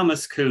 And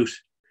Thomas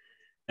Coote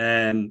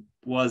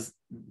was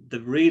the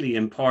really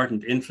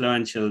important,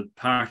 influential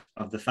part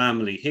of the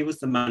family. He was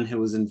the man who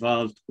was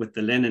involved with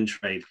the linen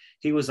trade.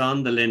 He was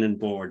on the linen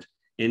board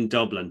in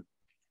Dublin.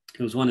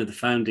 He was one of the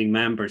founding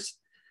members.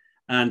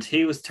 And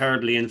he was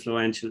terribly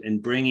influential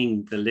in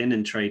bringing the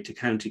linen trade to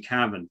County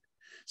Cavan.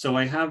 So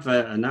I have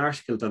an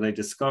article that I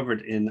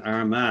discovered in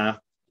Armagh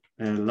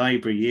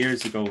library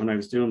years ago when I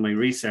was doing my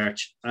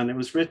research, and it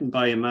was written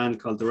by a man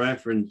called the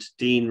Reverend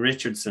Dean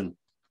Richardson,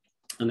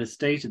 and it's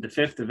dated the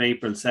 5th of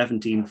April,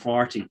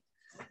 1740.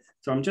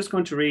 So I'm just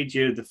going to read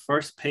you the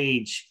first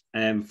page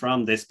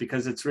from this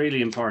because it's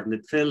really important.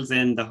 It fills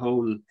in the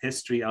whole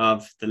history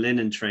of the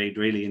linen trade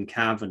really in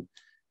Cavan,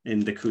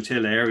 in the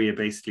Cootehill area,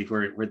 basically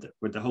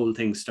where the whole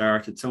thing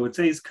started. So it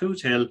says,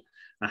 Cootehill,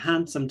 a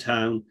handsome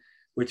town,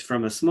 which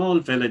from a small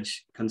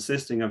village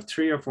consisting of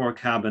 3 or 4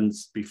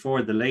 cabins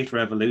before the late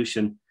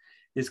revolution,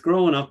 is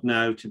grown up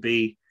now to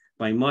be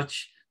by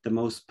much the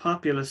most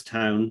populous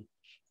town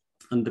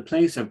and the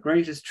place of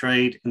greatest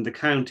trade in the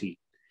county.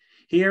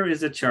 Here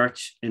is a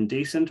church in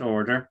decent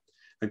order,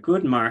 a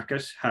good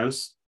market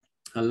house,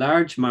 a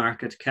large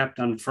market kept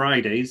on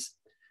Fridays,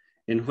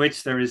 in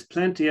which there is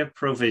plenty of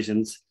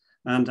provisions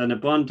and an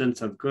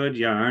abundance of good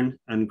yarn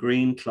and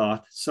green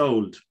cloth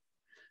sold.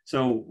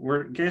 So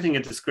we're getting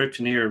a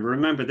description here.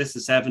 Remember, this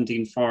is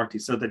 1740.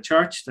 So the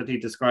church that he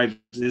described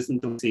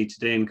isn't the one we see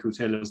today in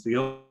Cootehill. It was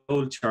the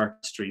old Church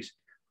Street,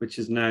 which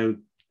has now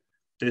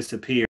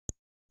disappeared.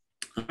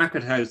 The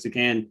market house,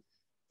 again,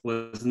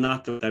 was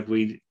not that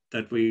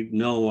we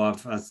know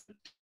of as,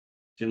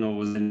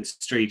 was in the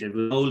street. It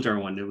was an older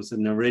one. It was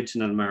an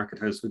original market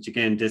house, which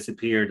again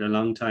disappeared a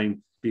long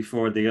time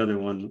before the other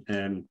one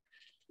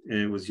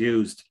was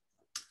used.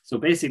 So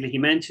basically he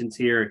mentions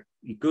here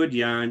good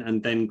yarn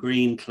and then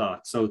green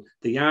cloth. So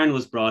the yarn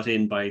was brought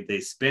in by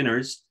the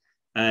spinners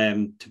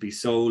to be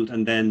sold,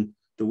 and then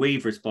the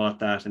weavers bought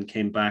that and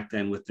came back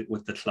then with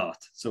the cloth.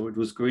 So it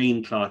was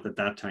green cloth at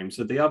that time.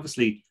 So they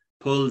obviously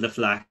pulled the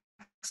flax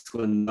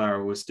when the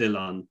flour was still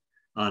on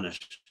it.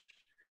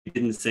 They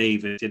didn't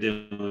save it. They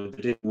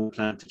didn't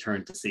plant to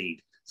turn to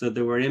seed. So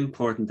they were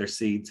importing their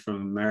seeds from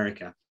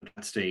America at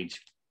that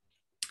stage.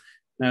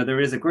 Now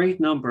there is a great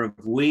number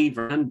of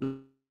weaver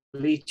and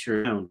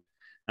bleacher town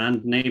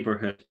and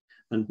neighborhood,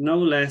 and no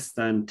less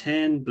than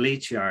 10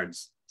 bleach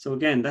yards. So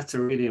again, that's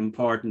a really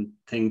important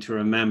thing to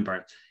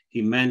remember.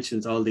 He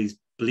mentions all these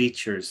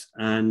bleachers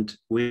and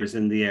weavers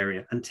in the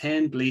area, and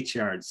 10 bleach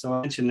yards. So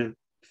I mentioned a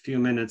few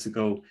minutes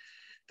ago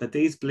that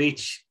these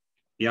bleach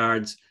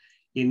yards,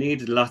 you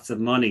needed lots of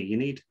money. You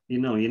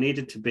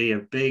needed to be a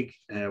big,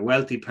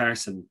 wealthy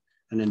person,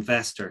 an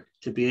investor,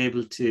 to be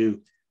able to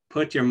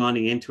put your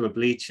money into a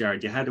bleach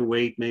yard. You had to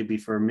wait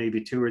for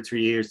 2 or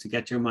 3 years to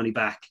get your money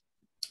back.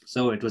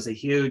 So it was a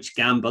huge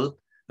gamble.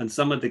 And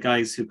some of the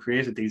guys who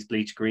created these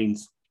bleach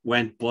greens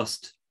went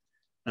bust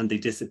and they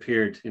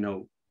disappeared,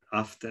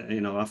 off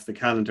the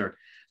calendar.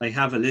 I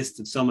have a list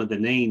of some of the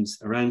names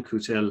around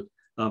Cootehill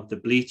of the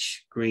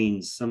bleach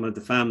greens, some of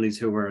the families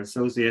who were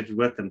associated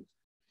with them.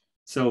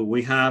 So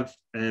we have,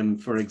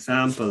 for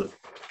example,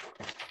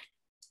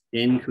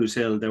 in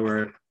Cootehill, there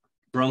were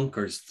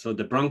Brunkers. So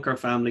the Brunker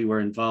family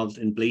were involved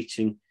in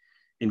bleaching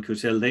in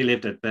Cootehill. They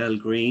lived at Bell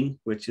Green,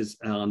 which is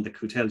on the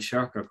Cootehill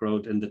Shercock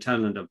Road in the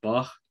townland of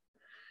Bach.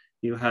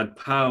 You had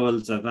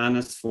Powell's of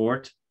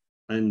Annisfort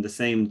in the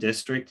same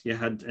district. You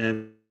had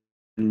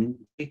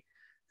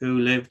who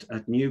lived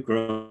at New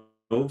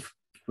Grove,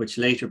 which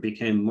later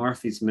became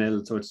Murphy's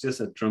Mill. So it's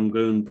just at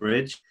Drumgoon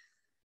Bridge.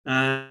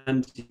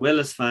 And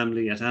Willis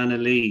family at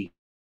Annalee,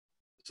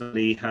 so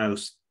Lee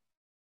House.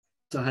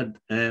 So had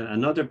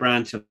another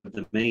branch of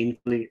the main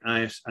family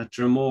at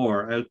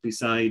Drumore, out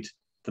beside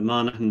the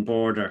Monaghan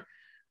border.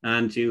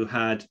 And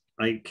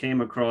I came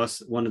across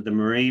one of the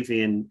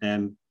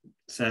Moravian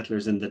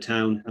settlers in the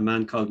town, a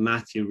man called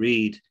Matthew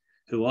Reed,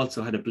 who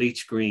also had a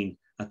bleach green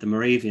at the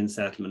Moravian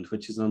settlement,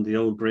 which is on the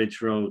Old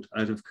Bridge Road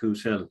out of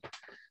Cootehill.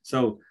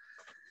 So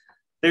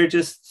they're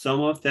just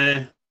some of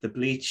the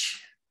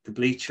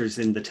bleachers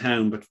in the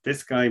town. But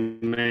this guy,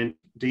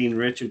 Dean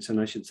Richardson,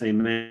 I should say,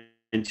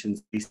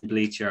 mentions these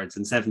bleach yards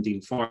in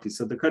 1740.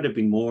 So there could have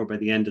been more by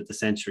the end of the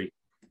century.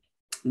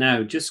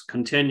 Now, just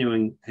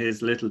continuing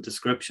his little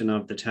description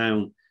of the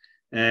town.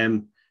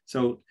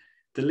 So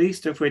the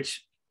least of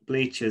which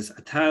bleaches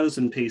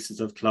 1,000 pieces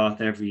of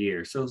cloth every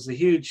year. So it was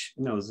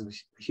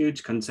a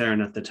huge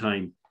concern at the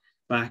time,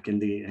 back in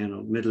the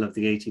middle of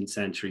the 18th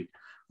century,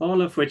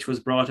 all of which was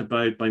brought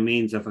about by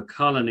means of a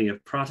colony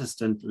of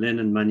Protestant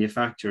linen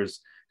manufacturers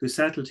who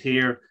settled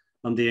here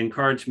on the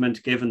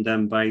encouragement given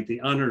them by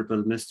the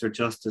Honourable Mr.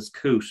 Justice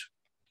Coote,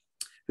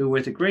 who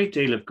with a great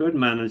deal of good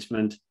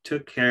management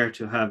took care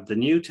to have the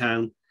new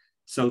town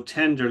so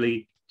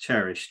tenderly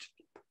cherished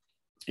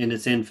in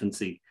its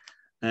infancy,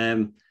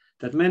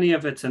 that many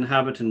of its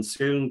inhabitants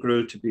soon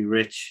grew to be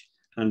rich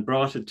and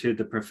brought it to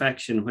the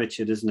perfection which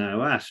it is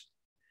now at.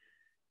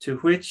 To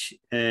which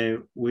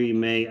we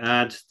may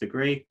add the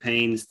great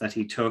pains that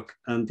he took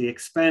and the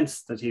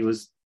expense that he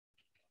was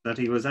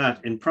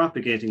at in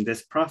propagating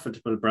this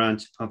profitable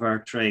branch of our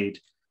trade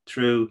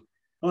through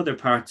other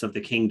parts of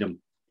the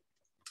kingdom,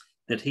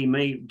 that he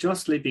may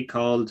justly be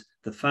called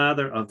the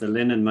father of the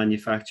linen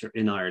manufacture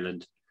in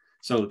Ireland.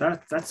 So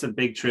that's a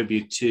big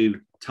tribute to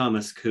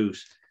Thomas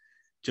Coote,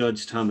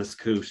 Judge Thomas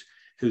Coote,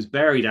 who's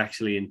buried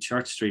actually in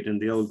Church Street in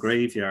the old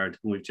graveyard.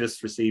 And we've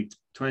just received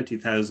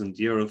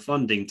 €20,000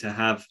 funding to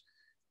have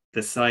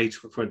the site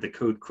where the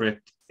Coote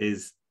crypt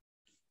is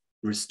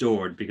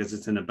restored because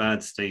it's in a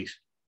bad state.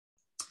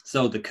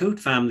 So the Coote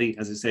family,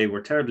 as I say,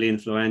 were terribly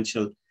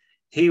influential.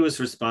 He was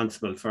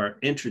responsible for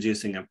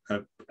introducing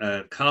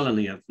a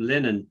colony of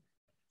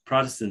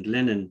Protestant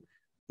linen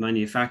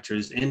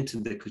manufacturers into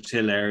the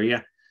Cootehill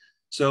area.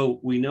 So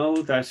we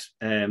know that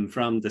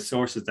from the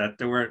sources that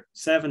there were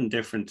 7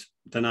 different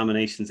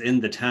denominations in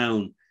the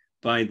town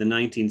by the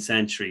 19th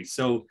century.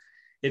 So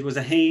it was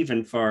a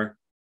haven for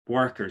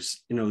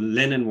workers,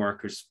 linen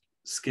workers,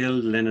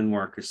 skilled linen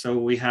workers. So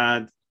we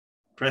had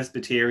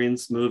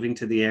Presbyterians moving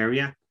to the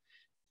area.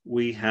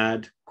 We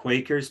had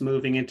Quakers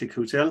moving into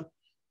Cootehill.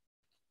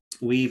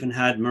 We even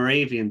had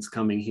Moravians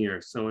coming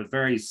here. So a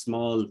very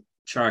small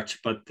church,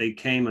 but they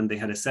came and they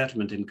had a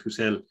settlement in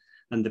Cootehill.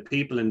 And the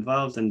people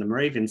involved in the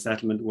Moravian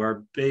settlement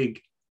were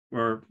big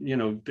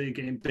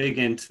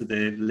into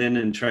the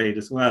linen trade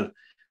as well.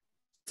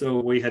 So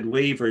we had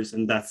weavers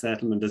in that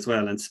settlement as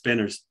well and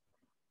spinners.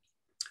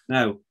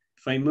 Now,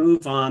 if I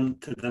move on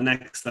to the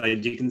next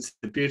slide, you can see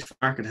the beautiful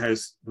market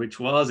house, which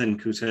was in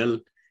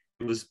Cootehill.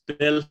 It was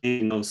built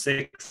in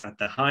 1806 at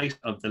the height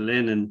of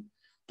the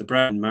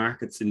brown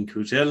markets in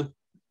Cootehill.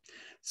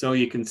 So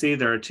you can see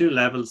there are 2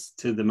 levels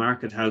to the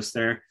market house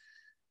there.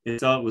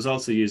 It was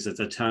also used as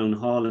a town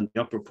hall in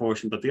the upper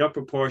portion, but the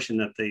upper portion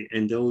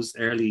in those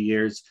early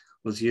years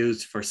was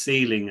used for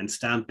sealing and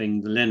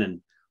stamping the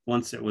linen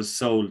once it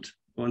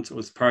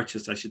was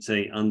purchased, I should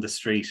say, on the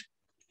street.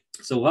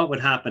 So what would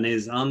happen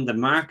is on the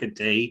market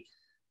day,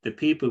 the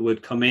people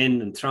would come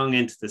in and throng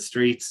into the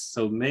streets.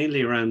 So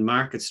mainly around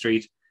Market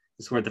Street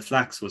is where the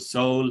flax was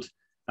sold,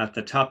 at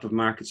the top of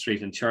Market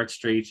Street and Church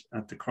Street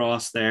at the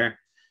cross there.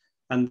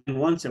 And then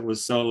once it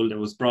was sold, it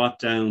was brought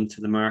down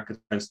to the market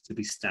house to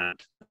be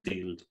stamped,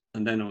 sealed,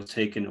 and then it was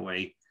taken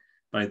away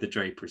by the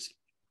drapers.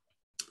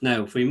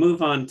 Now, if we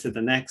move on to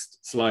the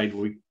next slide,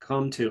 we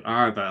come to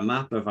Arva, a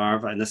map of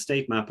Arva, an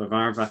estate map of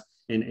Arva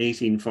in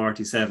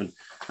 1847.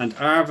 And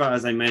Arva,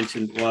 as I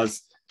mentioned,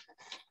 was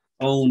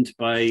owned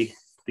by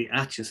the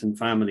Aitchison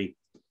family.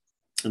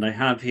 And I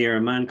have here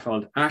a man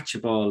called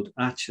Archibald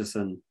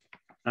Aitchison,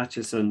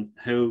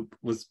 who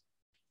was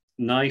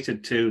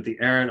knighted to the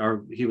Earl,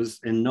 or he was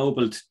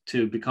ennobled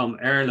to become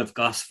Earl of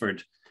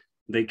Gosford.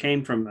 They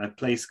came from a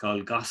place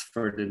called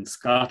Gosford in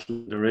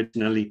Scotland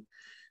originally.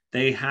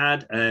 They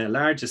had a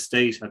large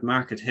estate at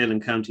Market Hill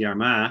in County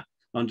Armagh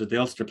under the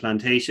Ulster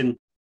Plantation,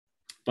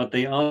 but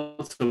they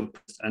also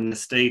put an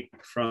estate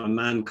from a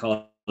man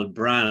called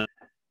Bran,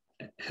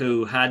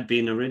 who had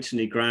been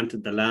originally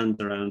granted the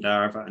land around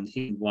Arva, and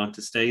he didn't want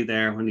to stay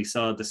there. When he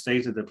saw the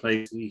state of the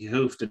place, he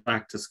hoofed it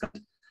back to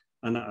Scotland.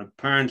 And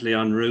apparently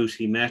en route,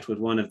 he met with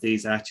one of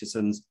these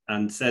Aitchisons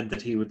and said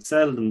that he would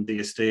sell them the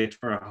estate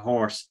for a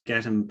horse,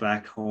 get him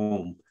back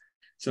home.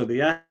 So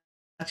the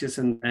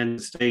Aitchison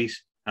estate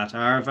at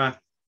Arva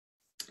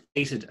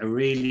created a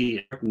really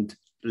important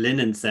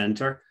linen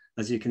centre.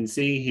 As you can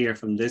see here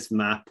from this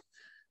map,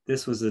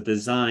 this was a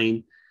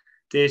design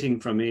dating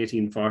from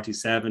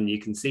 1847. You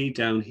can see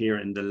down here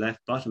in the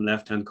bottom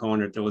left-hand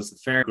corner, there was a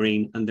fair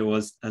green and there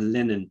was a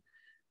linen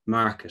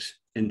market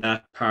in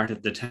that part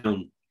of the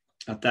town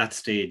at that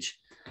stage.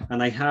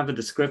 And I have a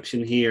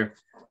description here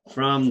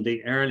from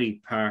the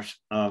early part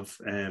of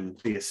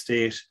the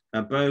estate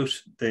about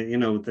the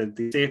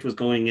estate was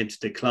going into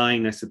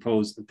decline, I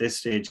suppose, at this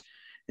stage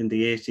in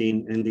the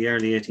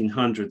early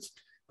 1800s.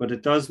 But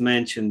it does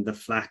mention the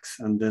flax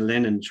and the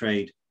linen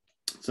trade.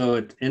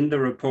 So in the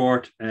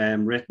report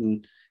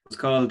written, it's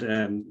called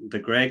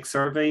the Gregg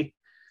Survey,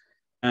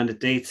 and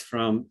it dates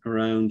from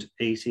around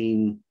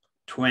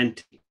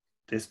 1820.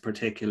 This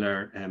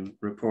particular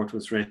report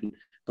was written,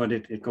 but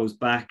it goes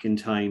back in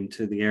time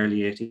to the early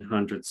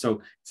 1800s. So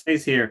it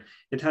says here,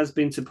 it has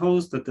been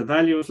supposed that the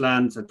value of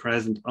lands at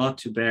present ought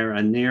to bear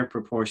a near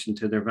proportion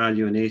to their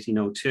value in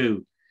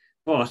 1802.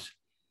 But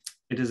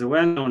it is a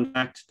well-known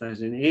fact that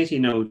in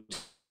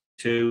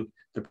 1802,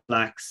 the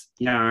flax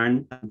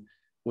yarn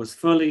was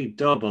fully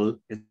double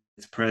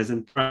its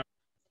present price.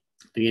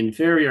 The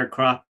inferior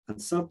crop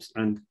and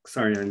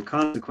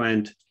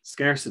consequent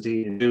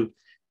scarcity in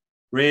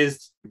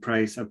raised the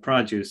price of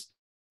produce.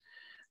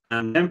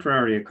 And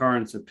temporary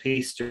occurrence of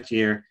peace that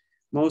year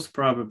most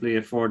probably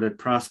afforded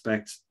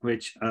prospects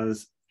which,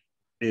 as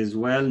is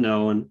well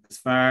known, as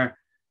far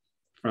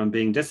from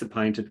being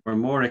disappointed were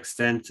more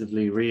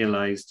extensively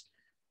realized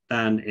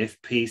than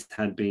if peace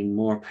had been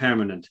more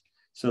permanent,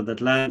 so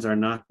that lands are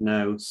not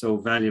now so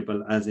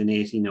valuable as in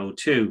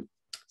 1802.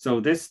 So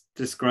this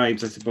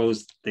describes, I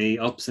suppose, the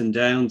ups and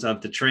downs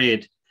of the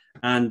trade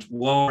and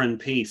war and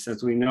peace.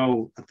 As we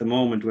know at the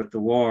moment with the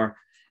war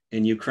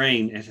in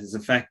Ukraine, it is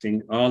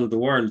affecting all of the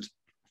world.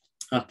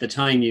 At the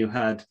time you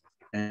had,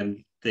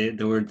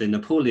 there were the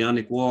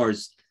Napoleonic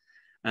Wars,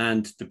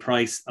 and the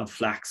price of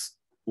flax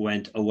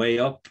went way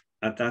up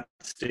at that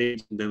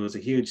stage. There was a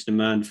huge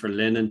demand for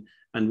linen.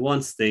 And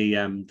once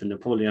the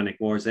Napoleonic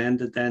Wars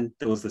ended, then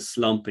there was a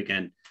slump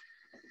again.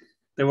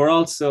 There were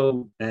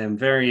also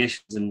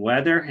variations in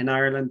weather in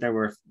Ireland. There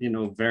were,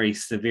 very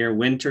severe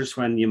winters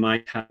when you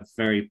might have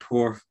very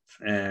poor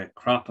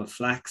crop of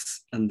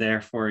flax, and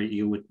therefore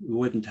you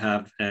wouldn't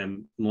have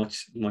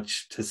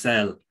much to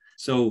sell.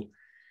 So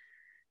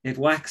it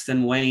waxed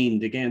and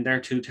waned. Again, there are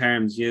two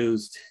terms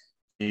used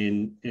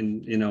in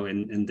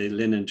the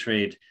linen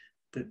trade.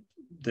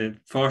 The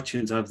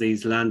fortunes of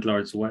these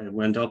landlords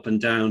went up and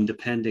down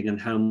depending on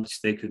how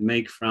much they could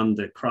make from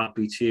the crop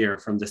each year,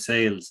 from the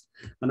sales.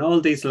 And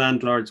all these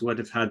landlords would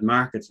have had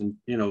markets and,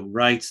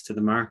 rights to the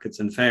markets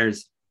and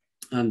fairs.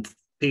 And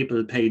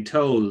people paid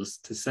tolls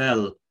to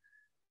sell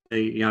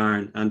the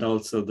yarn and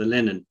also the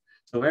linen.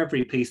 So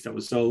every piece that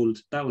was sold,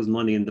 that was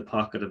money in the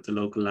pocket of the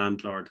local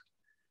landlord.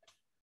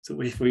 So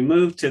if we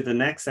move to the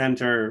next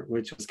centre,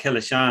 which was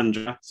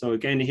Killashandra. So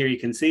again, here you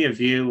can see a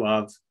view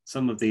of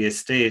some of the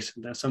estate,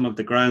 some of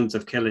the grounds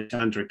of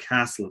Killashandra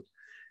Castle.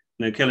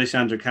 Now,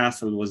 Killashandra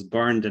Castle was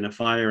burned in a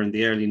fire in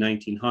the early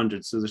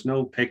 1900s, so there's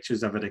no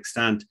pictures of it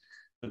extant.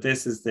 But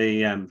this is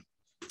the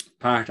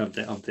part of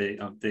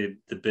the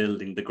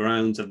building, the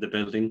grounds of the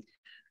building.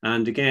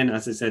 And again,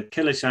 as I said,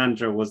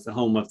 Killashandra was the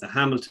home of the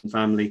Hamilton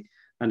family.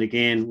 And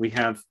again, we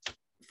have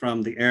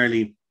from the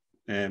early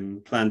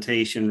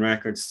plantation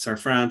records, Sir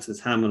Francis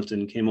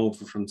Hamilton came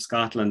over from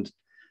Scotland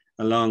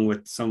along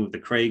with some of the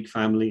Craig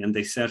family, and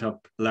they set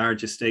up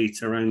large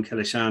estates around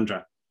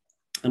Killashandra.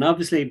 And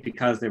obviously,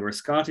 because they were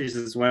Scottish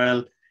as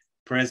well,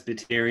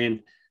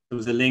 Presbyterian, there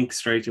was a link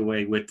straight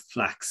away with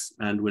flax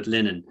and with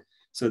linen.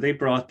 So they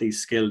brought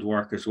these skilled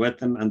workers with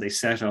them, and they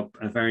set up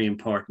a very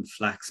important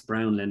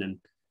brown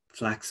linen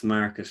flax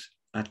market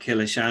at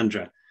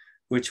Killashandra,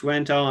 which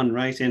went on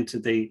right into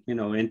the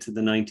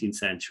 19th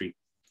century.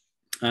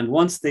 And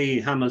once the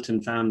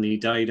Hamilton family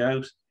died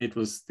out,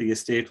 the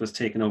estate was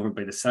taken over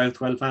by the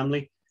Southwell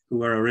family, who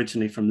were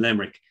originally from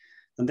Limerick,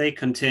 and they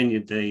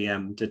continued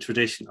the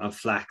tradition of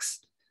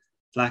flax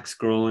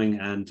growing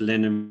and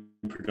linen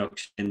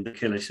production in the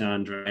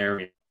Killashandra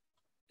area.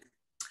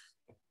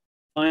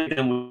 And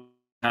then we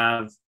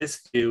have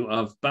this view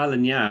of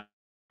Ballinya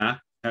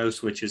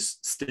House, which is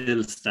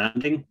still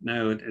standing.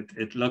 Now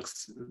it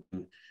looks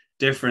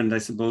different, I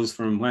suppose,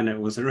 from when it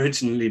was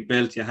originally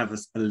built. You have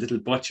a little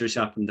butcher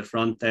shop in the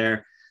front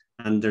there,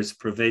 and there's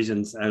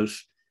provisions out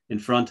in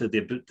front of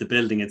the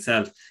building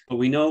itself. But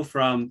we know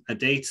from a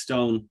date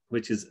stone,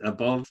 which is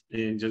above,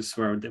 just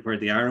where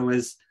the arrow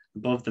is,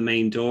 above the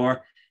main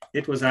door,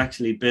 it was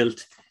actually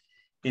built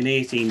in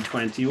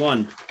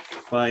 1821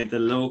 by the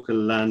local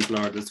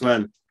landlord as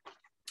well,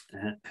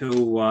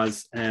 who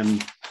was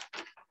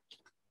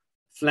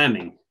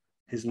Fleming.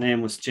 His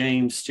name was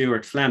James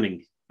Stewart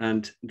Fleming.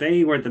 And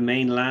they were the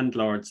main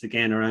landlords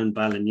again around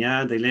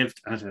Ballinya. They lived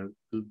at a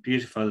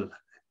beautiful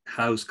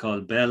house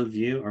called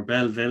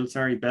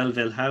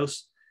Belleville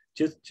House,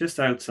 just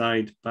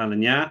outside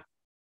Ballinya.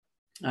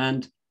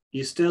 And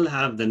you still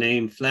have the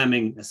name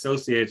Fleming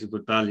associated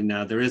with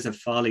Ballinya. There is a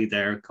folly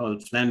there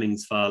called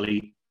Fleming's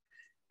Folly.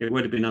 It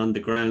would have been on the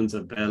grounds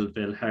of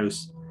Belleville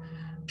House.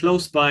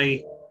 Close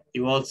by,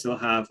 you also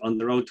have, on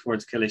the road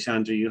towards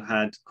Killashandra, you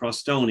had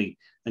Crostoni,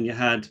 and you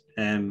had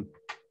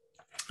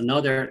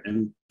another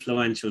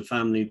influential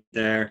family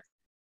there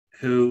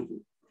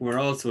who were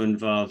also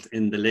involved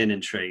in the linen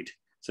trade.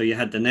 So you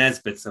had the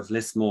Nesbits of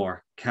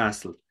Lismore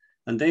Castle,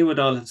 and they would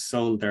all have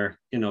sold their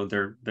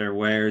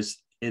wares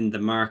in the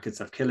markets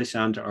of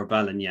Killashandra or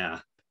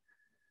Ballinya.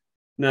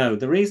 Now,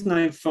 the reason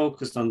I've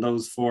focused on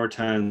those four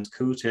towns,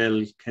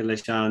 Cootehill,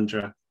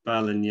 Killashandra,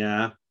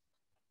 Ballinya,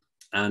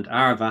 and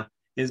Arva,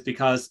 is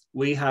because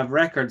we have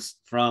records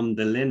from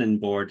the Linen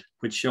Board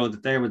which show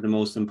that they were the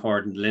most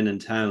important linen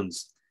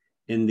towns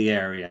in the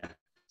area.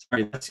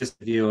 Sorry, that's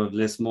just a view of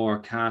Lismore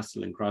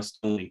Castle in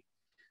Crostoni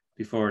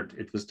before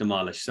it was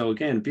demolished. So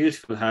again,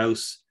 beautiful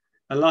house.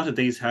 A lot of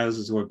these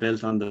houses were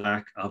built on the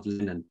back of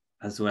linen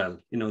as well.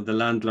 The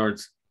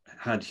landlords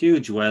had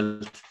huge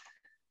wealth,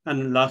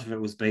 and a lot of it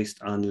was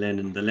based on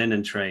linen, the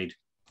linen trade.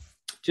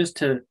 Just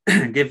to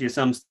give you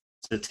some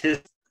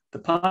statistics, the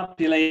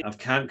population of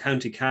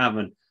County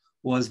Cavan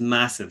was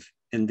massive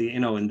in the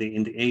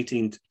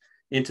 18th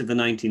into the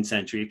 19th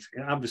century. It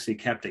obviously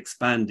kept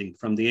expanding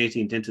from the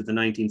 18th into the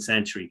 19th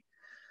century.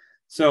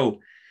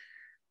 So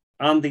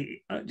on the,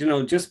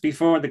 just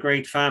before the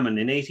Great Famine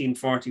in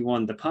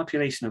 1841, the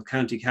population of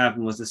County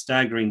Cavan was a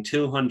staggering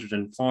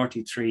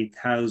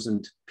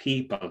 243,000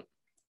 people.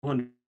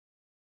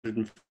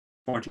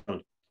 240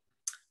 people.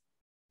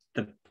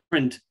 The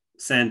current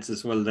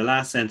census, well, the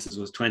last census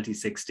was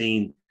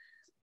 2016.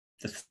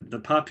 The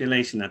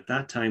population at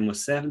that time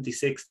was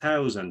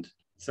 76,000.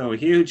 So a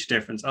huge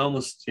difference,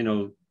 almost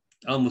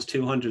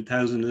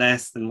 200,000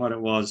 less than what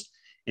it was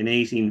in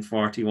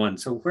 1841.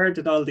 So where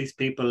did all these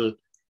people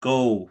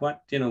go?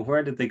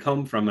 Where did they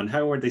come from and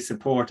how were they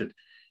supported?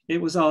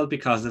 It was all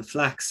because of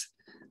flax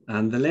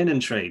and the linen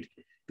trade,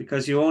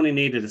 because you only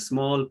needed a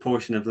small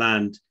portion of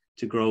land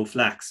to grow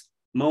flax.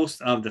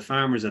 Most of the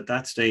farmers at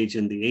that stage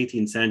in the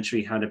 18th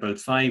century had about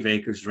 5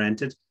 acres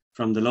rented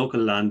from the local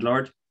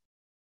landlord.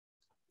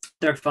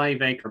 Their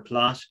 5-acre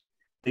plot,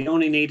 they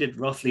only needed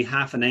roughly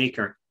half an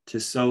acre to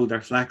sow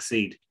their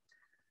flaxseed.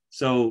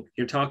 So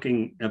you're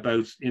talking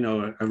about,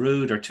 a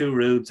rood or 2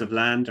 roods of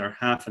land or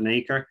half an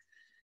acre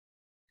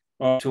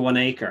or to 1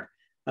 acre.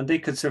 And they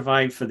could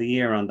survive for the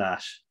year on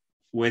that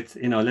with,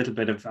 a little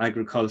bit of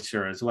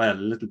agriculture as well, a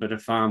little bit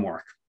of farm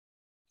work.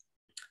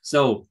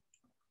 So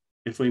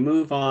if we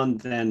move on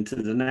then to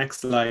the next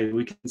slide,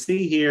 we can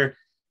see here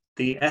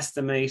the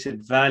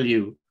estimated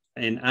value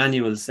in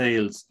annual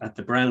sales at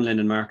the brown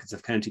linen markets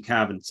of County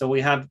Cavan. So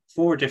we have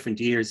 4 different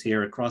years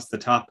here across the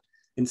top.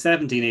 In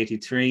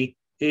 1783,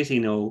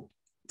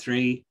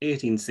 1803,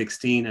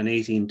 1816 and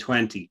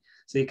 1820.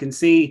 So you can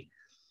see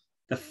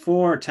the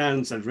 4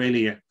 towns that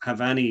really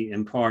have any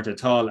import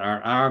at all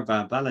are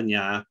Arva,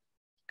 Ballinyaa,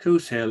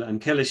 Cootehill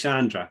and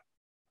Killashandra.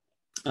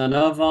 And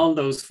of all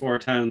those 4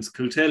 towns,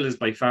 Cootehill is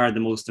by far the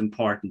most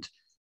important.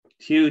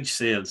 Huge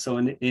sales. So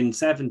in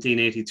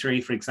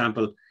 1783, for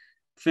example,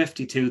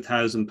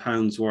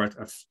 £52,000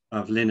 worth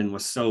of linen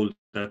was sold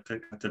at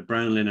the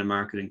brown linen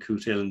market in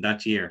Cootehill in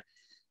that year.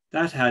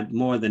 That had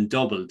more than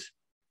doubled,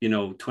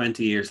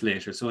 20 years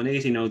later. So in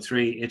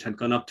 1803, it had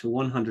gone up to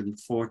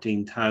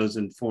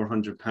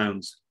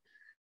 £114,400.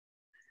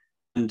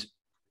 And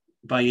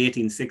by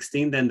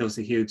 1816, then there was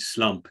a huge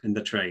slump in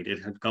the trade.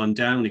 It had gone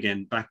down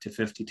again back to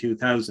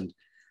 52,000.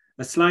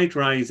 A slight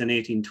rise in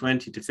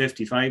 1820 to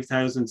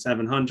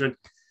 55,700.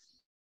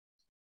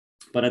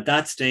 But at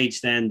that stage,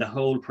 then the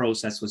whole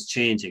process was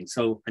changing.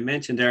 So I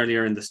mentioned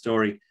earlier in the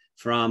story,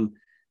 from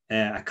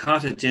a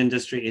cottage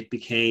industry, it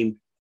became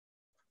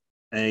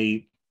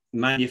a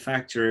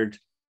manufacturing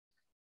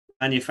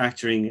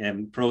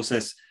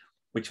process,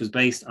 which was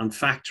based on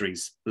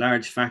factories,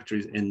 large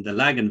factories in the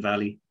Lagan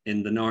Valley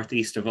in the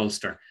northeast of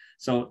Ulster.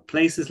 So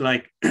places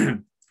like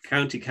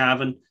County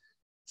Cavan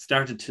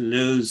started to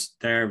lose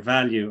their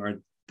value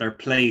or their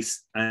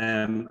place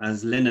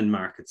as linen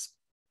markets.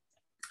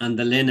 And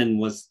the linen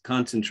was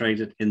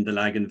concentrated in the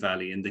Lagan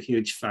Valley, in the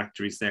huge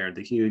factories there,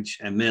 the huge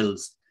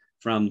mills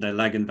from the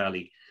Lagan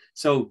Valley.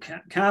 So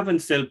Cavan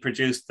still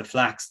produced the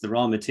flax, the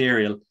raw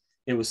material.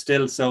 It was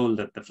still sold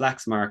at the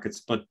flax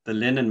markets, but the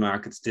linen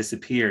markets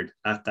disappeared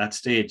at that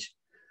stage.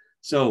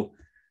 So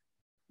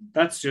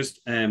that's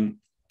just a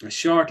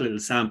short little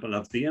sample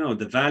of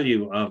the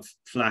value of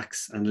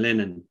flax and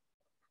linen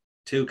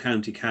to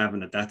County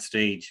Cavan at that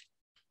stage.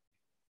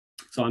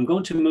 So I'm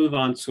going to move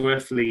on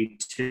swiftly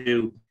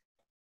to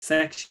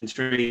Section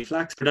 3,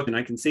 flax production.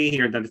 I can see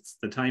here that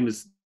the time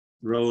is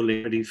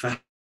rolling pretty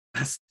fast.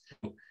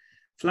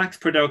 Flax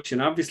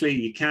production, obviously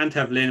you can't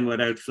have linen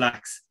without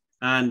flax.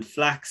 And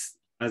flax,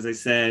 as I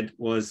said,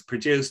 was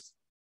produced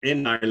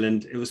in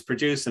Ireland. It was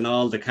produced in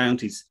all the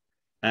counties.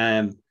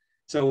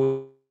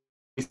 So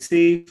we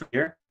see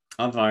here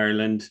of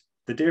Ireland,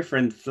 the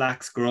different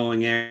flax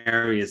growing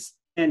areas.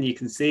 And you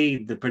can see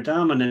the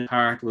predominant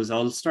part was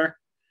Ulster.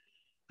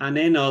 And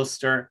in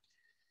Ulster,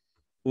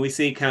 we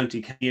see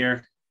County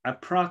here,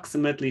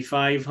 approximately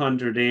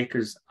 500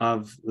 acres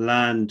of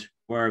land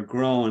were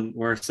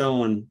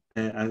sown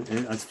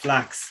as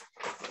flax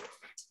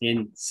in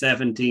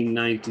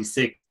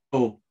 1796.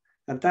 So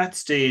at that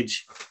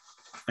stage,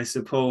 I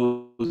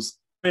suppose,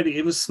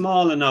 it was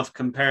small enough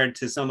compared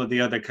to some of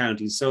the other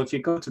counties. So if you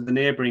go to the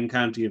neighbouring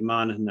county of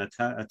Monaghan,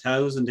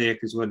 1,000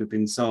 acres would have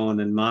been sown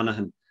in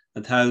Monaghan,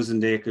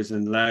 1,000 acres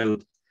in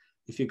Louth.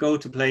 If you go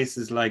to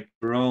places like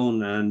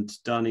Brown and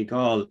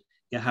Donegal,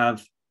 you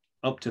have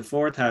up to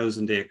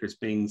 4,000 acres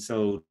being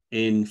sowed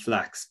in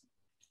flax.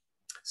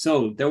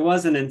 So there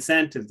was an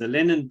incentive. The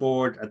Linen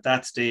Board at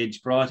that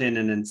stage brought in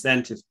an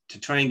incentive to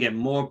try and get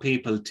more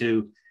people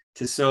to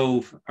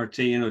sow or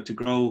to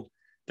grow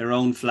their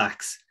own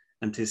flax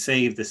and to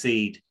save the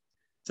seed.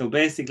 So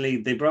basically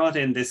they brought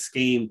in this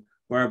scheme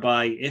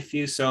whereby if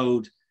you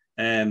sowed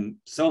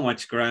so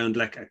much ground,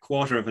 like a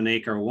quarter of an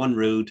acre, 1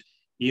 rood,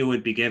 you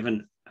would be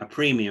given a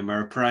premium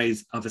or a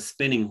prize of a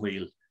spinning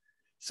wheel.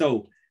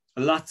 So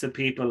lots of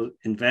people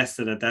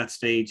invested at that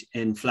stage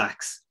in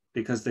flax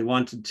because they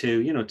wanted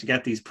to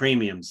get these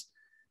premiums.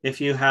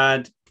 If you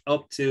had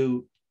up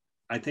to,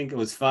 I think it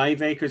was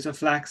 5 acres of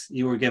flax,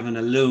 you were given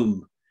a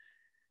loom.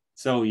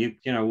 So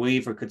a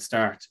weaver could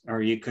start,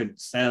 or you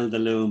could sell the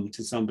loom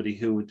to somebody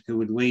who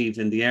would weave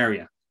in the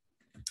area.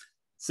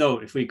 So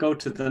if we go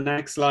to the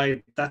next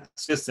slide,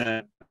 that's just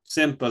a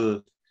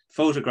simple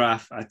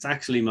photograph. It's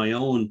actually my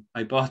own.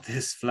 I bought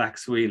this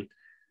flax wheel,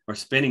 or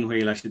spinning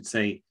wheel, I should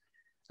say,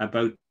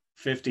 about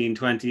 15,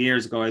 20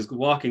 years ago, I was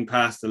walking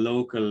past the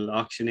local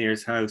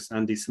auctioneer's house,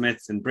 Andy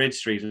Smith's in Bridge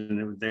Street, and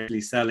they were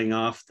actually selling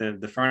off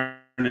the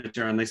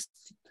furniture and this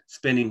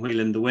spinning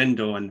wheel in the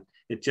window, and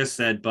it just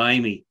said, "Buy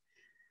me."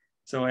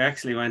 So I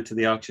actually went to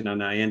the auction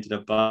and I ended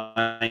up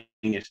buying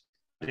it.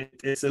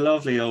 It's a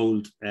lovely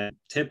old,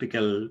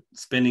 typical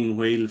spinning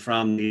wheel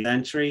from the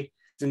century.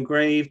 It's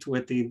engraved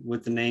with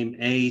the name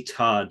A.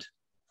 Todd.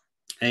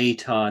 A.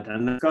 Todd.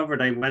 And I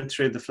discovered, I went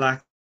through the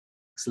flax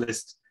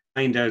list,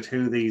 find out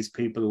who these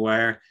people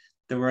were.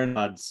 There were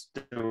Todds.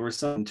 There were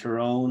some in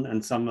Tyrone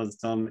and some of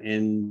them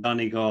in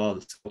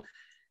Donegal. So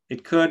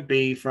it could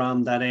be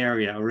from that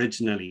area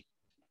originally.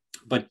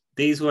 But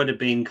these would have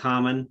been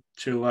common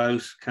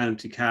throughout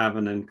County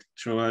Cavan and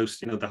throughout,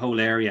 the whole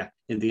area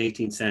in the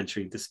 18th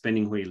century, the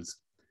spinning wheels.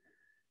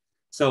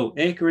 So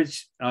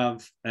acreage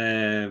of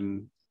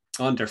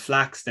under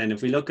flax then,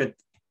 if we look at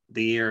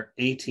the year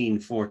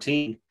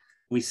 1814,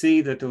 we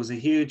see that there was a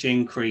huge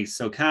increase.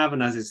 So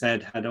Cavan, as I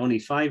said, had only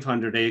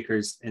 500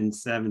 acres in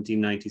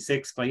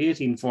 1796. By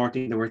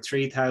 1814, there were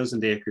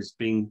 3,000 acres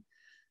being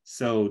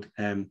sowed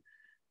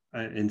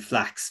in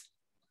flax.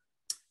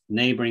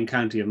 Neighbouring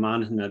county of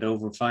Monaghan had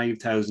over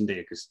 5,000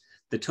 acres.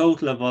 The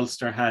total of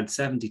Ulster had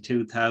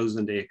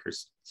 72,000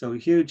 acres. So a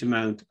huge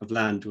amount of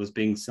land was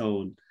being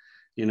sown,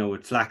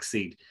 with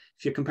flaxseed.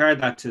 If you compare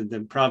that to the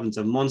province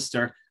of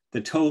Munster,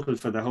 the total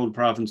for the whole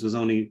province was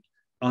only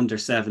under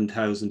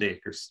 7,000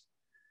 acres.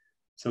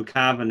 So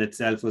Cavan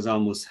itself was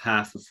almost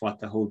half of what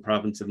the whole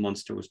province of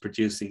Munster was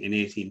producing in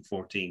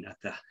 1814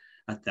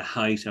 at the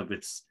height of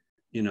its,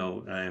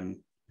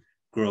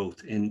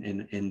 growth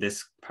in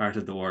this part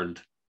of the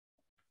world.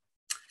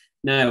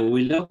 Now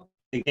we look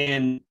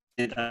again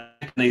at the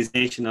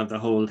mechanization of the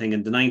whole thing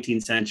in the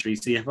 19th century.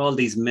 So you have all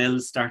these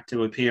mills start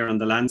to appear on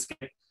the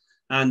landscape,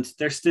 and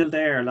they're still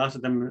there. A lot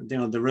of them,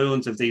 the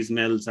ruins of these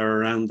mills are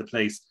around the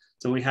place.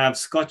 So we have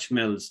Scotch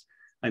mills.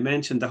 I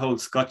mentioned the whole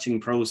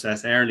scotching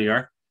process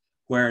earlier,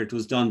 where it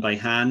was done by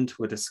hand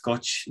with a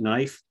Scotch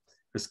knife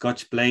or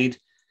Scotch blade.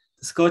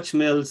 The Scotch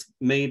mills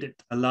made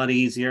it a lot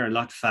easier, a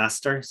lot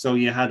faster. So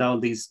you had all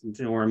these,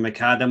 there were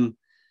macadam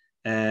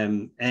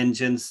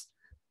engines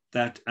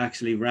that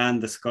actually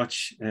ran the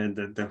Scotch and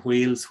the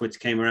wheels which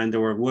came around.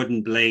 There were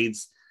wooden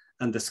blades,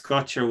 and the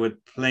scotcher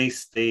would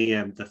place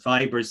the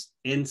fibers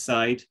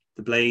inside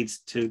the blades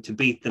to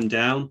beat them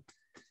down.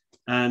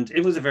 And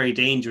it was a very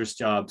dangerous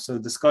job. So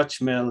the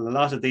Scotch mill, a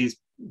lot of these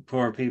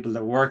poor people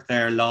that worked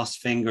there lost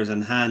fingers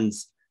and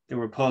hands. They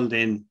were pulled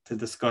in to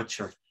the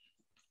scotcher.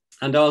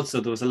 And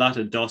also there was a lot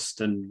of dust,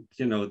 and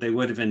they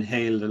would have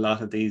inhaled a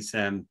lot of these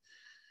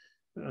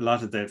a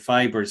lot of the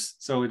fibers.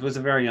 So it was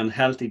a very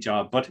unhealthy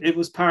job, but it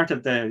was part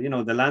of the,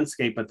 the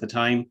landscape at the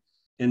time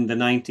in the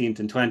 19th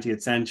and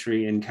 20th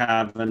century in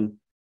Cavan,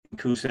 in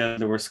Coothill.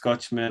 There were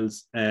Scotch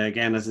mills.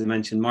 Again, as I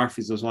mentioned,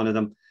 Murphy's was one of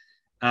them.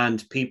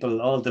 And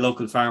people, all the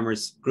local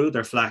farmers grew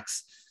their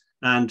flax.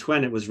 And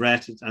when it was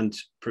retted and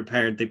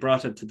prepared, they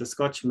brought it to the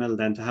Scotch mill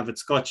then to have it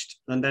scotched.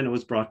 And then it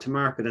was brought to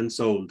market and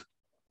sold.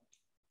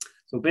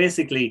 So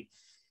basically,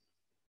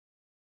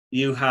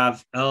 you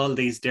have all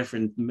these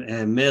different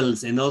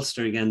mills in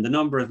Ulster again. The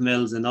number of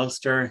mills in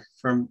Ulster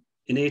in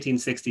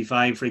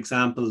 1865, for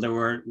example, there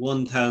were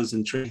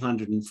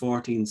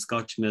 1,314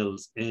 Scotch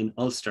mills in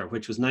Ulster,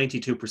 which was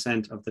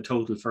 92% of the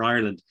total for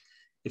Ireland.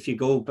 If you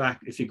go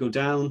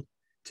down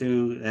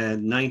to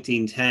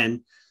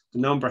 1910, the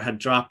number had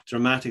dropped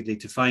dramatically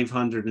to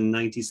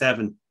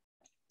 597,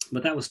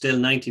 but that was still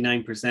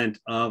 99%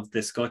 of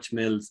the Scotch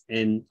mills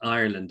in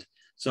Ireland.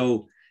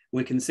 So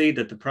we can see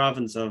that the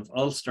province of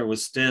Ulster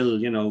was still,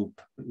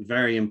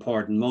 very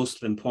important,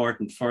 most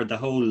important for the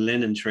whole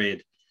linen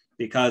trade,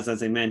 because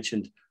as I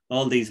mentioned,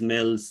 all these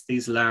mills,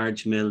 these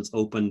large mills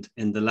opened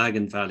in the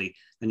Lagan Valley,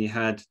 and you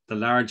had the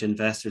large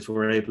investors who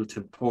were able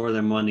to pour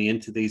their money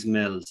into these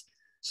mills.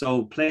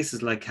 So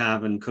places like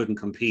Cavan couldn't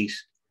compete.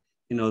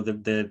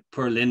 The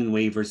poor linen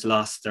weavers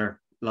lost their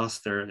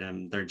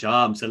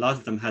jobs. A lot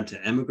of them had to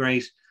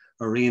emigrate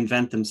or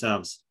reinvent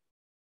themselves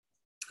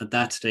at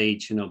that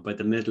stage, by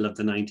the middle of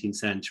the 19th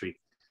century.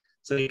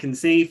 So you can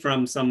see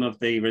from some of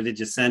the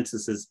religious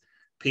censuses,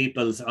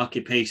 people's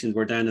occupations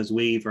were down as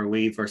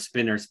weaver,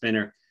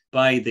 spinner.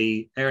 By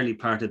the early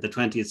part of the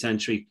 20th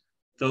century,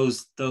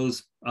 those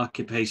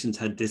occupations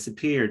had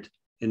disappeared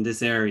in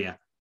this area.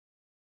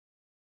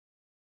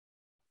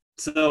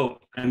 So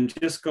I'm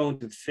just going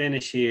to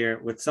finish here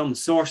with some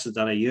sources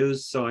that I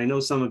used. So I know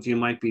some of you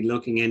might be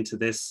looking into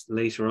this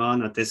later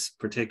on at this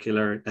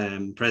particular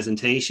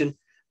presentation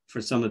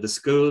for some of the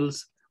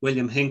schools.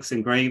 William Hinks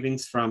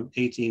engravings from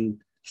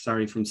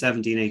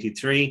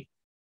 1783.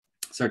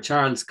 Sir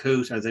Charles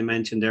Coote, as I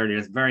mentioned earlier,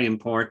 is a very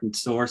important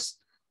source.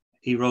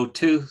 He wrote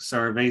 2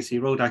 surveys. He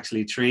wrote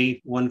actually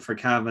 3, one for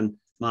Cavan,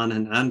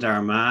 Monaghan and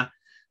Armagh.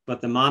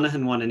 But the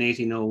Monaghan one in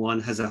 1801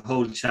 has a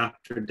whole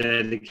chapter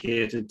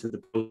dedicated to the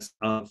process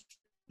of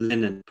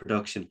linen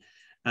production.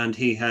 And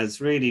he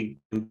has really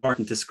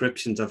important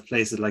descriptions of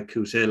places like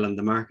Coothill and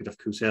the market of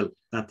Coothill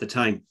at the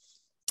time.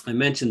 I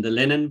mentioned the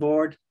linen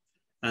board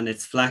and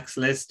its flax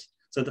list.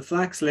 So the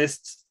flax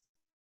list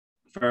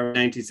for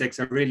 96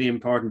 are really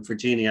important for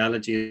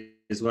genealogy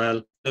as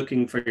well.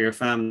 Looking for your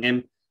family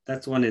name,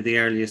 that's one of the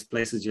earliest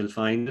places you'll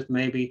find it,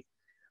 maybe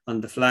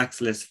on the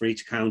flax list for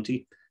each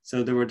county.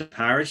 So there were the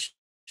parish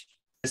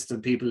list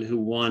of people who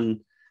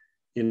won,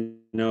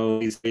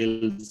 these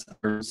fields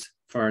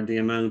for the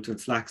amount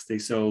of flax they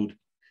sowed.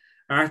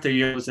 Arthur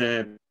Young was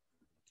an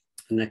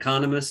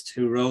economist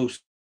who wrote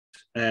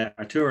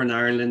a tour in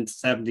Ireland,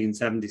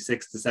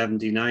 1776 to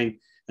 79,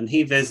 and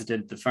he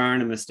visited the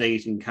Farnham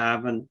estate in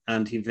Cavan,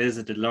 and he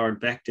visited Lord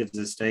Bective's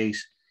estate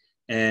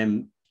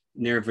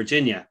near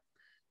Virginia,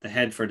 the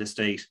Headford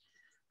estate.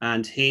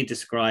 And he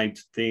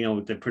described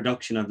the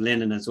production of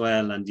linen as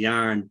well, and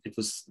yarn. It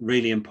was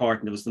really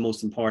important. It was the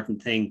most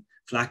important thing,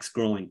 flax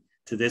growing,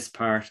 to this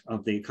part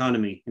of the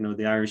economy,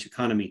 the Irish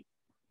economy.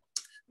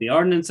 The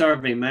Ordnance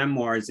Survey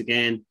memoirs,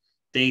 again,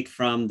 date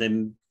from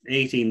the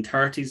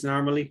 1830s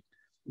normally,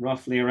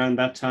 roughly around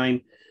that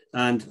time.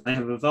 And I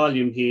have a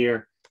volume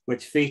here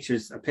which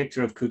features a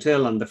picture of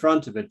Cootill on the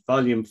front of it,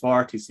 volume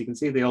 40. So you can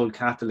see the old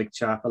Catholic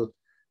chapel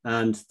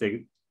and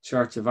the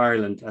Church of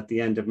Ireland at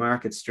the end of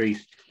Market Street.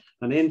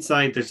 And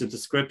inside there's a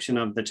description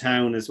of the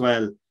town as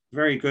well,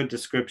 very good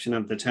description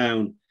of the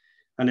town.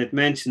 And it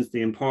mentions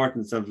the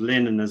importance of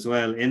linen as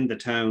well in the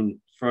town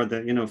for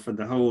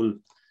the whole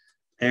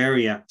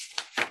area.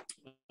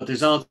 But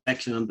there's also a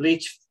section on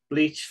bleach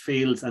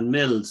fields and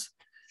mills.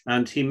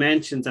 And he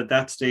mentions at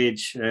that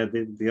stage,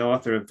 the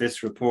author of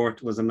this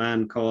report was a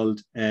man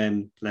called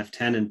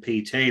Lieutenant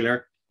P.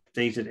 Taylor,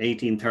 dated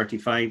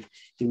 1835.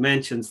 He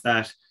mentions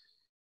that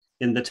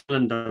in the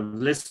town of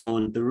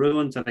Lisbon, the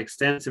ruins of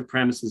extensive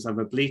premises of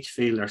a bleach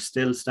field are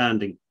still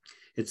standing.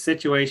 Its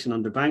situation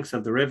on the banks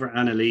of the River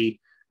Annalee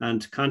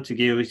and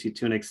contiguity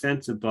to an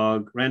extensive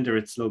bog render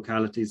its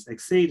localities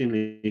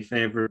exceedingly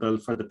favourable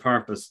for the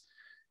purpose.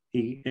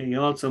 He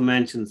also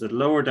mentions that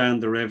lower down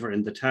the river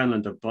in the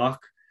townland of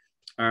Bock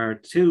are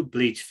two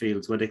bleach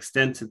fields with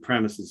extensive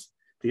premises.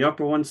 The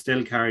upper one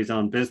still carries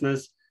on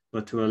business,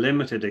 but to a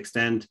limited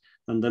extent,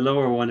 and the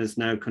lower one is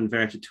now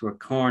converted to a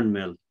corn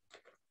mill.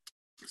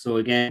 So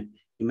again,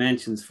 he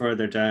mentions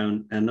further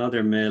down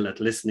another mill at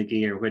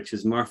Lisnagear, which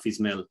is Murphy's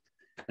Mill,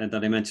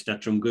 that I mentioned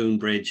at Drumgoon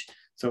Bridge.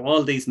 So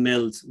all these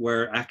mills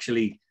were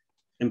actually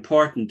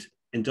important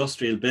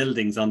industrial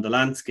buildings on the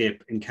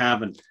landscape in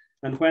Cavan.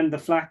 And when the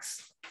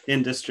flax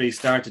industry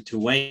started to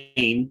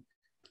wane,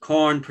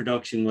 corn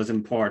production was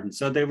important.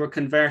 So they were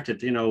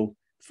converted,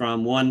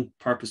 from one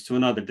purpose to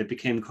another. They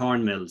became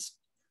corn mills.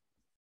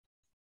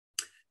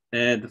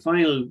 The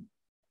final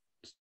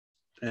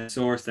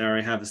source there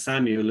I have is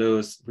Samuel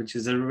Lewis, which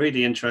is a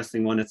really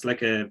interesting one. It's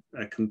like a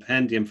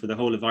compendium for the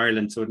whole of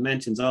Ireland. So it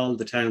mentions all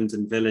the towns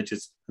and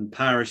villages and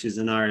parishes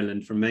in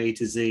Ireland from A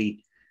to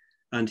Z.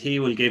 And he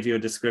will give you a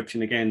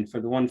description again. For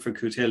the one for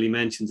Cootill, he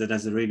mentions it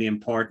as a really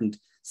important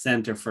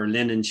centre for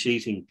linen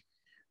sheeting.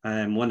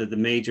 One of the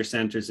major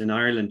centres in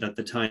Ireland at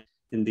the time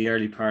in the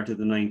early part of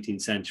the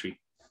 19th century.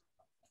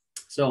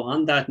 So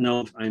on that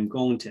note, I'm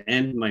going to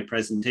end my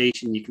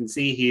presentation. You can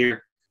see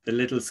here the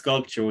little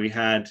sculpture we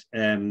had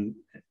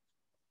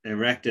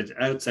erected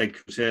outside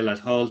Cootill at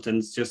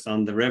Halton's, just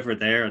on the river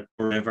there, at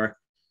the river.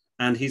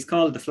 And he's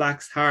called the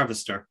Flax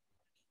Harvester.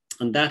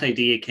 And that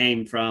idea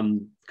came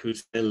from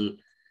Cootill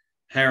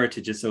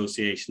Heritage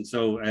Association.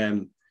 So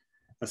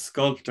a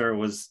sculptor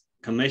was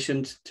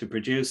commissioned to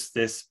produce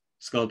this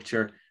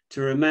sculpture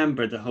to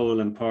remember the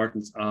whole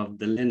importance of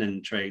the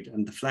linen trade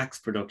and the flax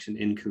production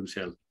in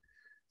Cootill.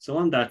 So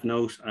on that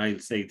note, I'll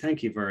say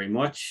thank you very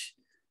much.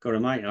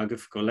 Goramai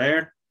Agaf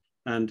Goler.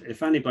 And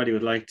if anybody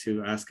would like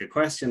to ask a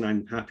question,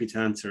 I'm happy to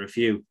answer a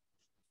few.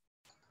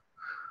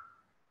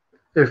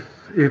 If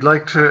you'd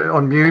like to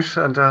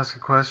unmute and ask a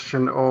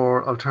question,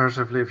 or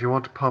alternatively, if you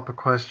want to pop a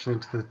question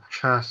into the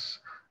chat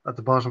at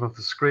the bottom of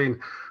the screen.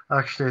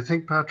 Actually, I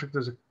think, Patrick,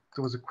 there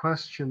was a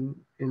question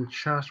in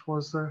chat,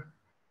 was there?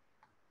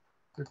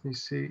 Let me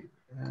see.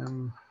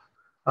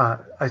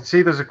 I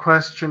see there's a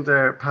question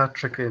there,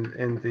 Patrick,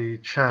 in the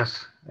chat.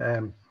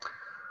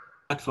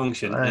 That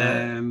function.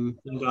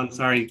 Hold on,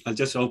 sorry, I'll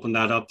just open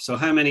that up. So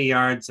how many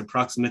yards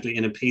approximately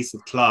in a piece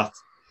of cloth?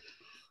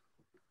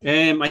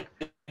 I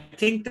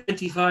think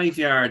 25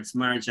 yards,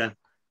 Marja.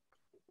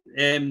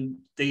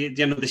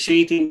 The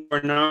sheeting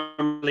were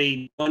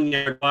normally 1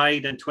 yard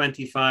wide and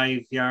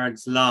 25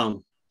 yards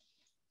long.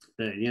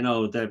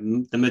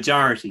 The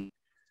majority.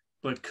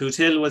 But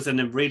Cootill was a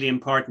really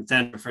important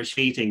centre for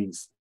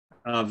sheetings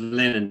of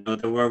linen.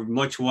 They were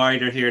much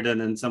wider here than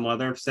in some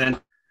other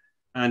centres.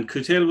 And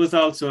Cootill was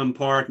also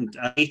important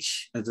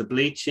as a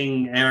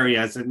bleaching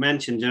area. As I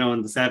mentioned,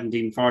 in the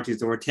 1740s,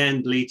 there were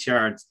 10 bleach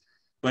yards.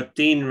 But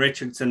Dean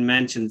Richardson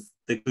mentions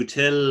the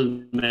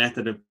Cootill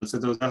method. So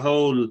there was a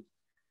whole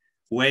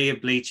way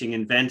of bleaching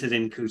invented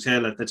in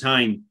Cootill at the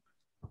time.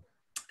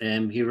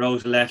 He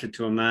wrote a letter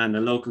to a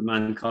local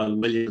man called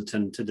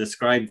Bealtaine, to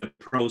describe the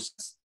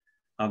process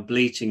of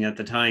bleaching at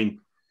the time.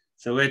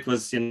 So it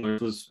was,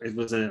 it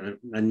was a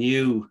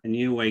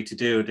new way to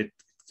do it.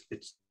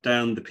 It's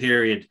down the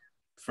period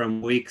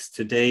from weeks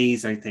to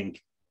days, I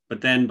think. But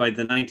then by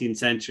the 19th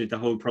century, the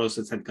whole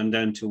process had gone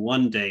down to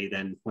 1 day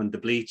then when the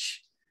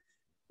bleach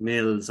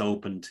mills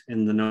opened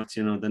in the north,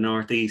 the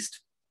northeast.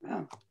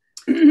 Wow.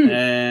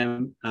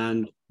 And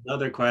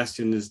another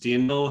question is, do you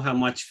know how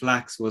much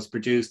flax was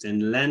produced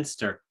in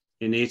Leinster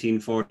in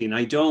 1814?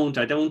 I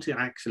don't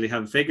actually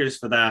have figures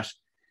for that,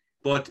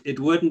 but it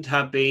wouldn't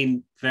have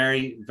been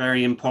very,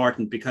 very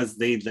important because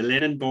the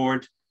linen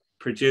board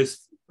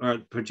produced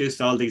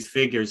all these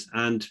figures.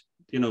 And,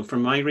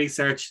 from my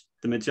research,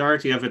 the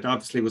majority of it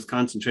obviously was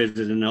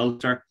concentrated in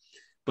Ulster,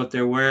 but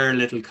there were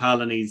little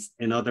colonies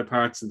in other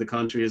parts of the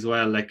country as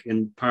well, like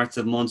in parts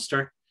of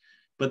Munster.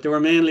 But they were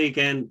mainly,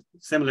 again,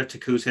 similar to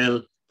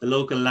Cootehill. The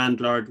local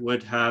landlord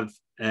would have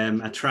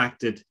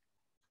attracted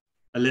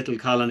a little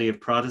colony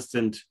of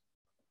Protestant,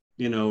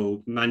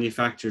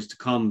 manufacturers to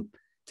come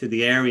to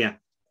the area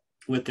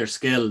with their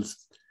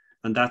skills.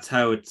 And that's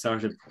how it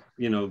sort of,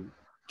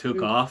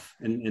 took off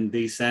in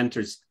these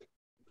centres.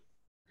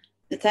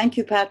 Thank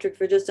you, Patrick,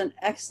 for just an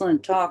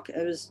excellent talk.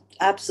 It was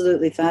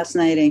absolutely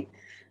fascinating.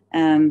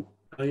 Oh,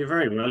 you're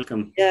very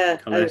welcome. Yeah,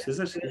 Colette, is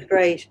it? It was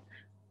great.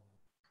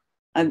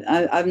 I'm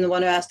the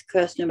one who asked the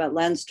question about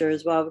Leinster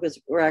as well, because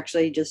we're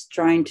actually just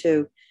trying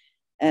to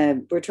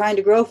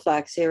grow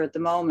flax here at the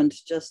moment,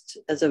 just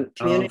as a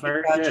community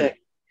project.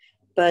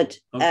 Good.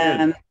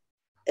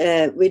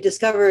 But we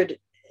discovered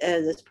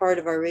as part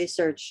of our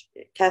research,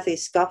 Kathy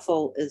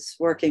Scoffel is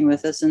working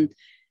with us, and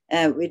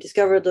we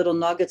discovered little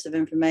nuggets of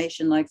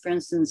information, like, for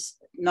instance,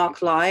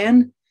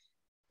 Knocklion,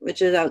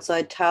 which is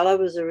outside Tala,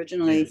 was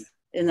originally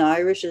in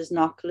Irish as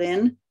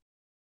Knocklin.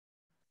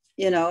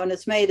 And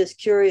it's made us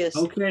curious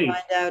to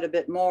find out a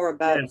bit more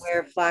about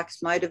where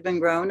flax might have been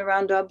grown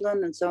around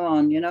Dublin and so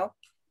on,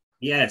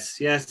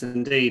 Yes,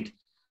 indeed.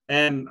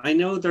 I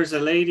know there's a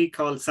lady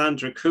called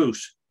Sandra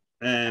Coote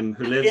who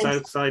lives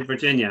outside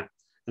Virginia.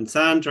 And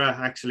Sandra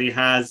actually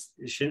has,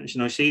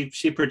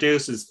 she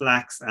produces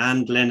flax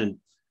and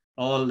linen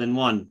all in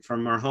one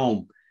from her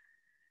home.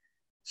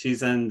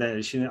 She's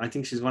I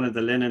think she's one of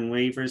the linen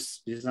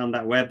weavers. She's on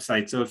that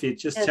website. So if you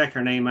just check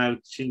her name out,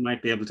 she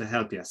might be able to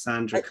help you.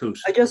 Sandra Coote.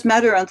 I just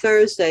met her on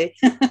Thursday.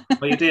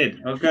 Oh, you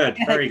did? Oh, good.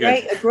 Very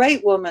good. A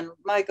great woman.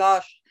 My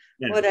gosh,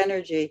 what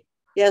energy.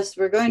 Yes,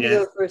 we're going to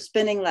go for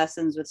spinning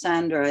lessons with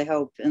Sandra, I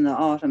hope, in the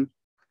autumn.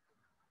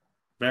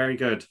 Very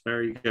good.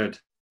 Very good.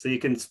 So you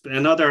can,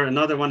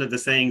 another one of the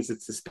sayings,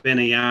 it's to spin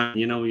a yarn,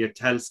 you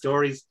tell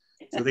stories.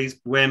 So these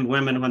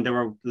women, when they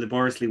were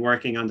laboriously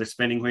working on their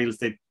spinning wheels,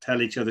 they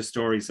tell each other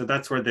stories. So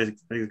that's where the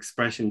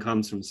expression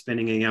comes from,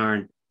 spinning a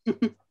yarn.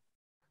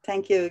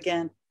 Thank you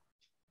again.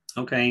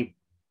 Okay.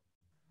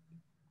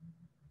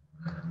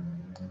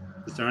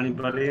 Is there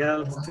anybody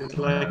else who'd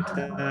like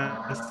to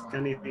ask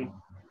anything?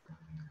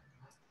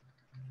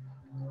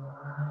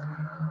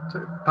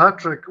 So,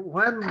 Patrick,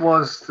 when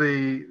was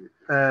the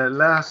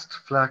last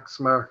flax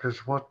market?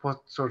 What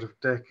sort of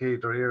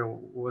decade or era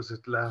was it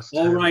last?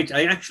 Oh, right.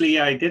 I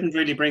didn't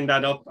really bring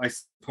that up, I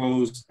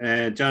suppose,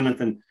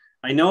 Jonathan.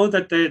 I know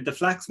that the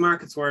flax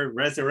markets were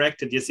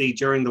resurrected, you see,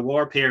 during the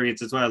war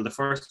periods as well. The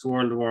First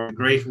World War, the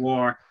Great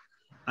War,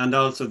 and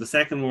also the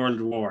Second World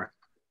War,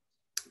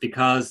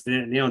 because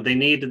they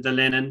needed the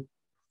linen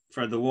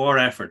for the war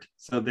effort.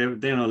 So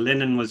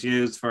linen was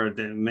used for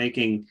the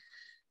making,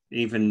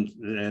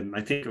 even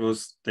I think it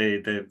was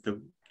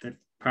the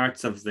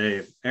parts of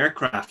the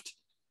aircraft,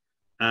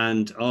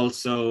 and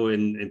also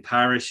in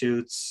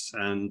parachutes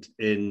and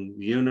in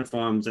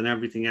uniforms and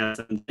everything else.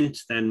 And lint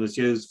then was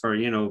used for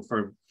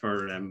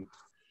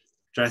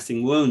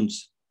dressing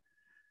wounds.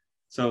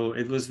 So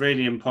it was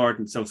really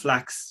important. So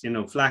flax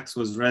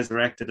was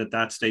resurrected at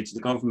that stage. The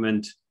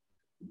government,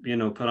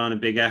 put on a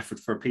big effort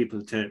for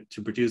people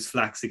to produce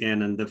flax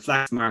again, and the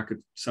flax market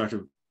sort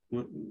of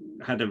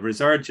had a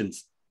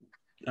resurgence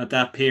at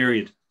that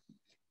period.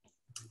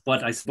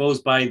 But I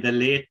suppose by the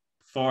late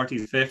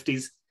 40s,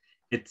 50s,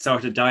 it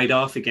sort of died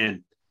off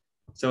again.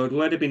 So it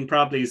would have been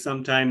probably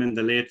sometime in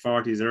the late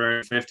 40s or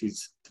early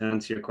 50s, to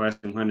answer your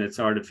question, when it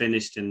sort of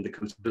finished in the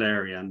Cootehill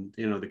area and,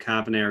 the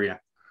Cavan area.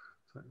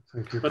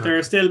 Thank you, but there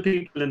are still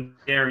people in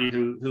the area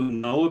who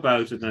know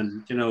about it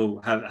and,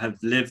 have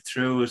lived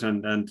through it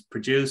and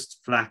produced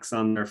flax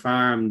on their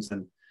farms,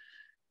 and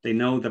they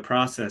know the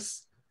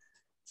process.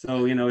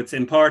 So, it's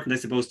important, I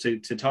suppose, to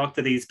talk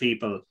to these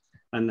people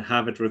and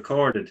have it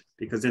recorded,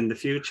 because in the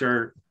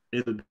future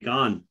it'll be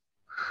gone.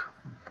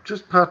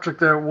 Just Patrick,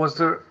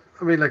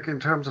 in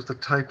terms of the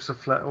types of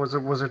flax, was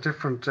there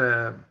different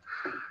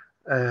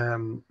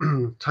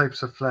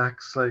types of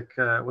flax?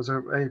 Was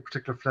there any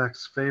particular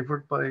flax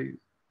favoured by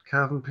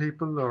Cavan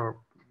people, or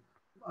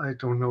I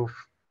don't know if...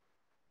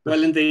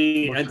 Well, I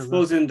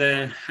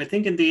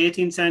think in the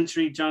 18th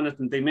century,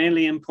 Jonathan, they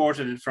mainly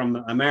imported it from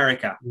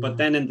America, but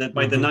then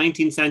by the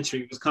 19th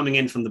century, it was coming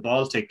in from the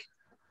Baltic.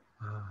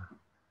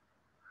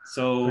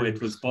 So it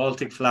was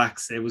Baltic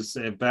flax. It was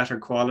a better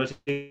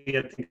quality,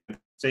 I think.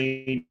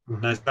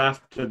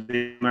 After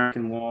the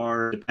American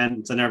War,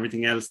 independence and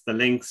everything else, the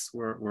links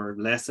were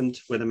lessened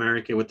with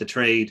America, with the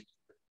trade.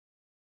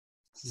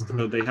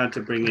 So they had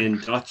to bring in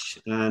Dutch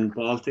and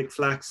Baltic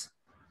flax.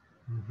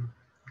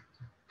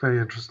 Very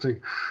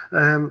interesting.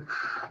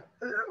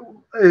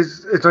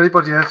 Is there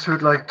anybody else who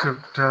would like to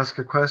ask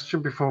a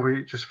question before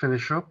we just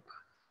finish up?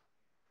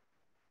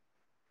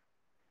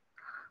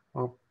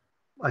 Well,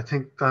 I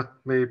think that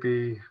may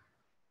be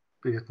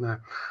it now.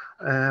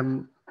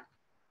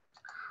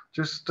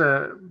 Just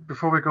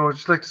before we go, I'd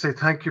just like to say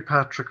thank you,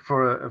 Patrick,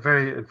 for a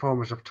very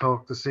informative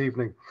talk this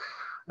evening.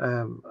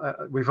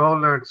 We've all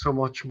learned so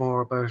much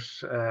more about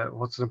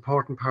what's an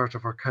important part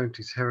of our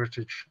county's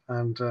heritage,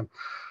 and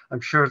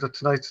I'm sure that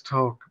tonight's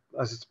talk,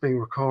 as it's being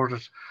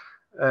recorded,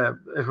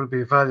 it will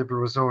be a valuable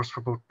resource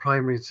for both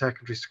primary and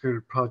secondary school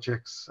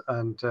projects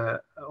and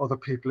other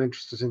people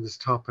interested in this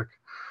topic.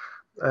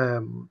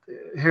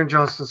 Here in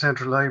Johnston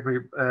Central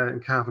Library in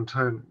Cavan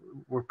Town,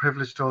 we're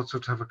privileged also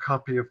to have a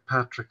copy of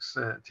Patrick's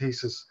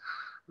thesis,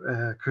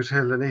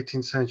 Cootehill, an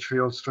 18th century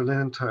Ulster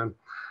linen town,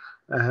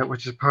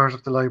 which is part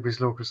of the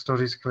library's local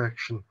studies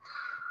collection.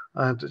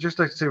 And I'd just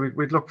like to say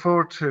we look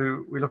forward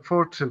to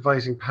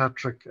inviting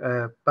Patrick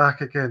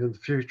back again in the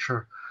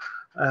future.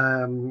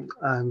 And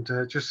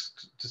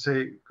just to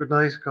say good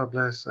night, God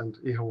bless, and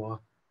Ihawa.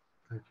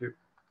 Thank you.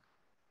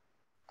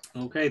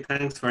 Okay,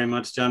 thanks very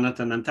much,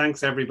 Jonathan, and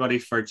thanks everybody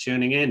for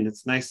tuning in.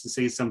 It's nice to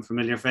see some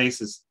familiar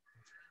faces.